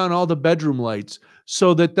 and turn on all the bedroom lights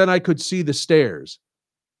so that then I could see the stairs.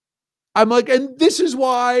 I'm like, and this is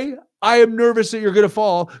why I am nervous that you're going to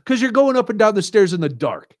fall because you're going up and down the stairs in the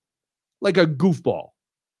dark like a goofball.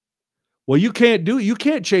 Well, you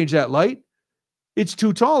can't change that light. It's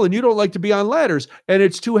too tall and you don't like to be on ladders and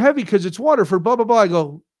it's too heavy because it's Waterford, blah, blah, blah. I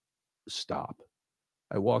go, stop.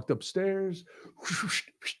 I walked upstairs,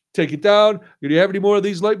 take it down. Do you have any more of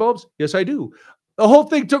these light bulbs? Yes, I do. The whole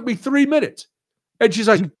thing took me 3 minutes. And she's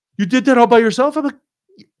like, you did that all by yourself? I'm like,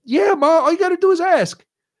 yeah, Ma, all you got to do is ask.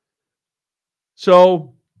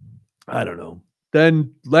 So I don't know.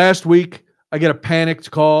 Then last week, I get a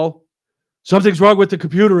panicked call. Something's wrong with the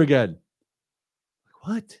computer again.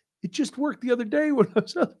 What? It just worked the other day.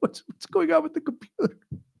 What's going on with the computer?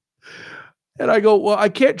 And I go, well, I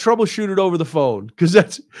can't troubleshoot it over the phone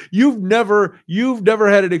because you've never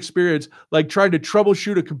had an experience like trying to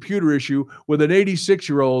troubleshoot a computer issue with an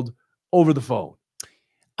 86-year-old over the phone.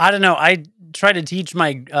 I don't know. I tried to teach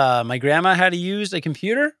my my grandma how to use a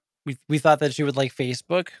computer. We thought that she would like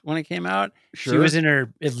Facebook when it came out. Sure. She was in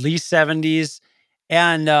her at least 70s.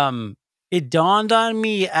 And it dawned on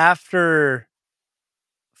me after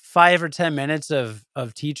 5 or 10 minutes of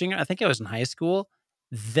teaching her, I think I was in high school,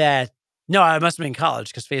 that no, I must have been in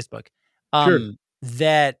college because Facebook. Sure.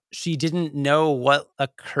 That she didn't know what a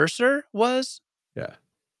cursor was. Yeah.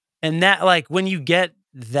 And that, like, when you get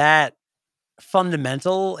that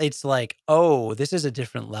fundamental, it's like, oh, this is a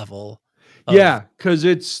different level. Yeah, because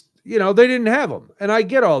it's, they didn't have them. And I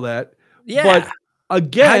get all that. Yeah. But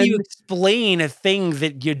again, how do you explain a thing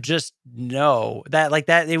that you just know that like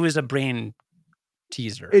that? It was a brain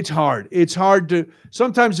teaser. It's hard.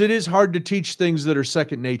 Sometimes it is hard to teach things that are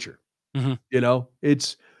second nature. Mm-hmm.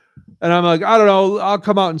 And I'm like, I don't know. I'll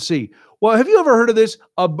come out and see. Well, have you ever heard of this?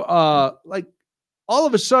 Like all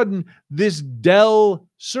of a sudden, this Dell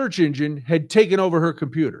search engine had taken over her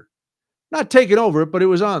computer. Not taken over it, but it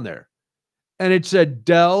was on there. And it said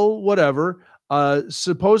Dell, whatever,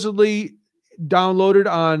 supposedly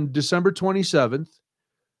downloaded on December 27th.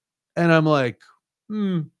 And I'm like,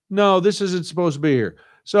 no, this isn't supposed to be here.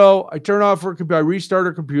 So I turn off her computer, I restart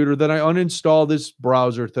her computer, then I uninstall this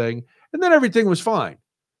browser thing, and then everything was fine.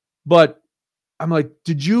 But I'm like,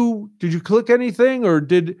 did you click anything or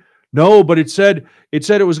did no, but it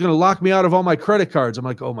was going to lock me out of all my credit cards. I'm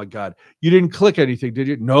like, oh my God, you didn't click anything, did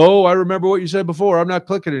you? No, I remember what you said before. I'm not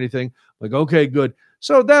clicking anything. I'm like, okay, good.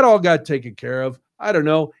 So that all got taken care of. I don't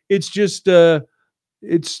know. It's just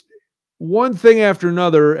it's one thing after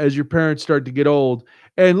another as your parents start to get old.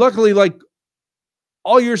 And luckily, like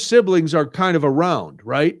all your siblings are kind of around,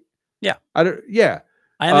 right? Yeah. Yeah.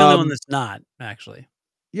 I am the only one that's not, actually.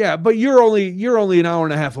 Yeah, but you're only an hour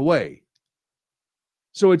and a half away.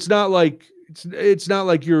 So it's not like it's not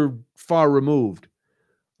like you're far removed.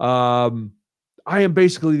 Um, I am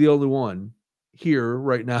basically the only one here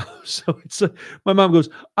right now. So it's my mom goes,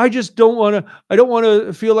 I just don't want to. I don't want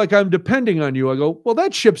to feel like I'm depending on you. I go, well,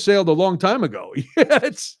 that ship sailed a long time ago. Yeah,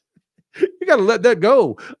 it's you got to let that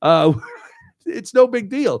go. It's no big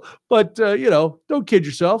deal. But don't kid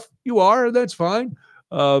yourself. You are, and that's fine.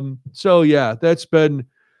 So yeah, that's been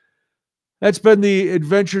the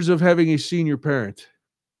adventures of having a senior parent.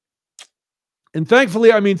 And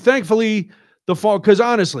thankfully, the fall, because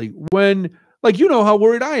honestly, when, like, how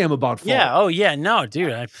worried I am about falling. Yeah. Oh, yeah. No,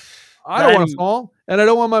 dude. I don't want to I'm fall, and I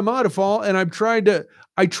don't want my mom to fall. And I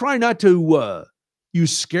try not to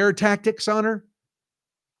use scare tactics on her,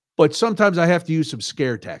 but sometimes I have to use some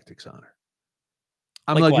scare tactics on her.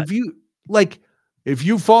 I'm like like, what? if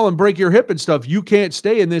you fall and break your hip and stuff, you can't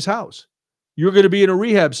stay in this house. You're going to be in a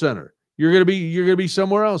rehab center. You're going to be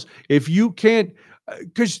somewhere else. If you can't,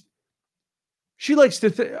 because she likes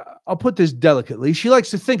to, I'll put this delicately, she likes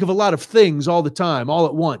to think of a lot of things all the time, all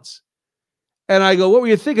at once. And I go, what were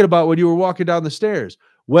you thinking about when you were walking down the stairs?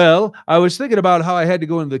 Well, I was thinking about how I had to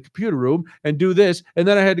go into the computer room and do this, and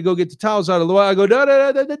then I had to go get the towels out of the way. I go, no,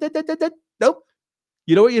 nope.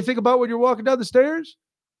 You know what you think about when you're walking down the stairs?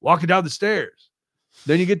 Walking down the stairs.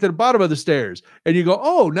 Then you get to the bottom of the stairs and you go,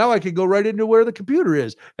 oh, now I can go right into where the computer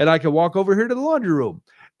is and I can walk over here to the laundry room.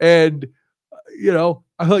 And,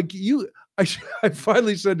 I'm like, I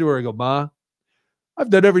finally said to her, I go, Ma, I've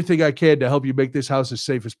done everything I can to help you make this house as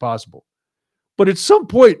safe as possible. But at some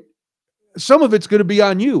point, some of it's going to be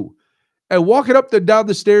on you. And walking up and down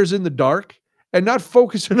the stairs in the dark and not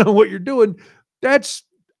focusing on what you're doing,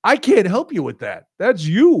 I can't help you with that. That's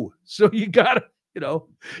you. So you gotta,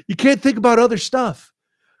 you can't think about other stuff.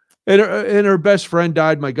 And her best friend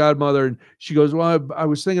died, my godmother, and she goes, well, I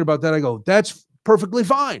was thinking about that. I go, that's perfectly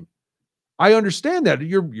fine. I understand that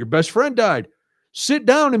your best friend died. Sit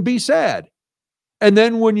down and be sad. And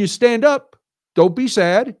then when you stand up, don't be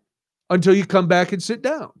sad until you come back and sit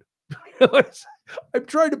down. I'm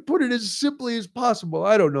trying to put it as simply as possible.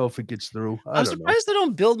 I don't know if it gets through. I I'm don't know. surprised they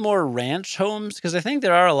don't build more ranch homes because I think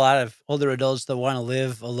there are a lot of older adults that want to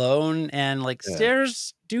live alone, and like Yeah.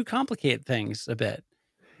 stairs do complicate things a bit.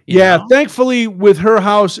 You Yeah, know? thankfully with her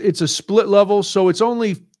house, it's a split level, so it's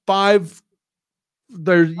only 5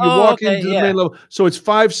 there you Oh, walk okay, into the yeah. main level. So it's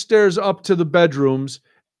 5 stairs up to the bedrooms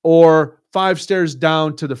or 5 stairs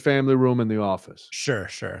down to the family room and the office. Sure,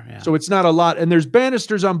 yeah. So it's not a lot and there's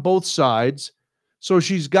banisters on both sides. So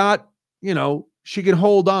she's got, she can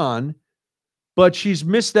hold on, but she's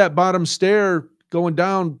missed that bottom stair going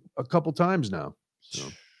down a couple times now. So,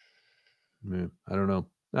 yeah, I don't know.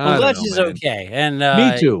 I'm I don't glad know, she's man. okay, and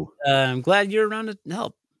Me too. I'm glad you're around to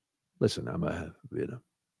help. Listen, what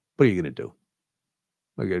are you gonna do?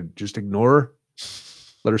 Like, just ignore her?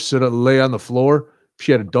 Let her lay on the floor? If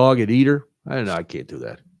she had a dog, it'd eat her? I don't know. I can't do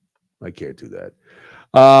that. I can't do that.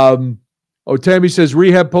 Tammy says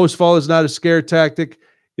rehab post fall is not a scare tactic.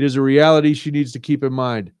 It is a reality she needs to keep in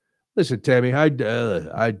mind. Listen, Tammy, I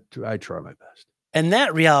try my best. And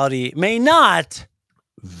that reality may not.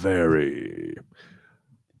 Very.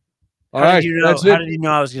 All How did right, you know? that's How it. did you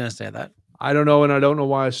know I was going to say that? I don't know, and I don't know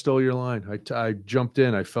why I stole your line. I jumped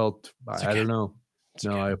in. I felt It's I okay. don't know. It's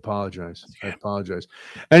No, okay. I apologize. It's I okay. apologize.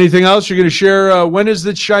 Anything else you're going to share? When is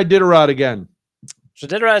the Shy Diderot again? So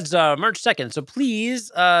Ditterad's March 2nd. So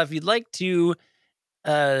please, if you'd like to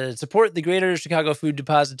support the Greater Chicago Food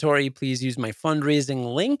Depository, please use my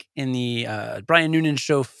fundraising link in the Brian Noonan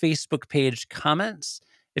Show Facebook page comments.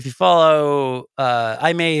 If you follow,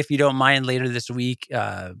 I may, if you don't mind, later this week,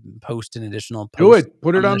 post an additional Do post it.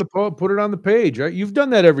 Put it on on the put it on the page. Right? You've done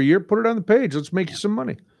that every year. Put it on the page. Let's make you some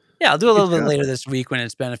money. Yeah, I'll do a Good little bit job. later this week when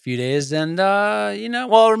it's been a few days, and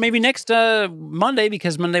or maybe next Monday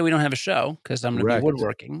because Monday we don't have a show because I'm going to be Correct.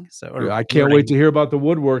 woodworking. So Yeah, or I can't wait learning. to hear about the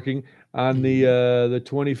woodworking on Mhm. the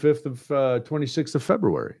 25th of 26th of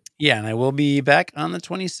February. Yeah, and I will be back on the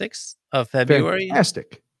 26th of February.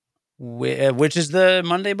 Fantastic. which is the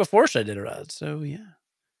Monday before Iditarod. So yeah,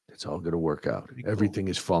 It's all going to work out. Pretty cool. Everything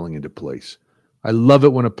is falling into place. I love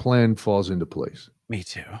it when a plan falls into place. Me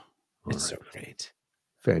too. It's right. so great.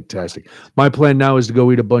 Fantastic. My plan now is to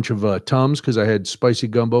go eat a bunch of Tums because I had spicy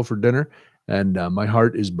gumbo for dinner, and my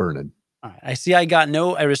heart is burning. All right. I see. I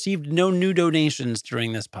received no new donations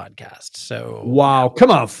during this podcast. So Wow.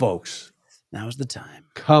 Come on, folks. now's the time.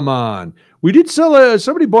 Come on. We did sell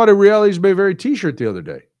somebody bought a Realities May Vary t-shirt the other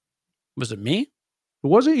day. Was it me? It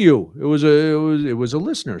wasn't you. It was a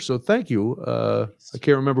listener. So thank you. I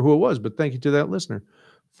can't remember who it was, but thank you to that listener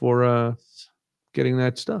for getting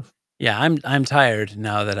that stuff. Yeah, I'm tired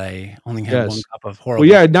now that I only had one cup of horrible. Well,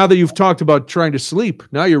 yeah, now that you've talked about trying to sleep,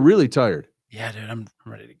 now you're really tired. Yeah, dude, I'm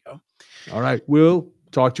ready to go. All right. We'll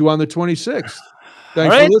talk to you on the 26th.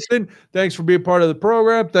 Thanks for listening. Thanks for being part of the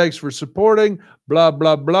program. Thanks for supporting. Blah,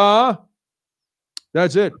 blah, blah.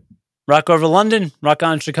 That's it. Rock over London. Rock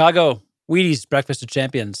on Chicago. Wheaties, Breakfast of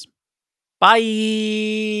Champions.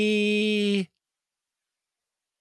 Bye.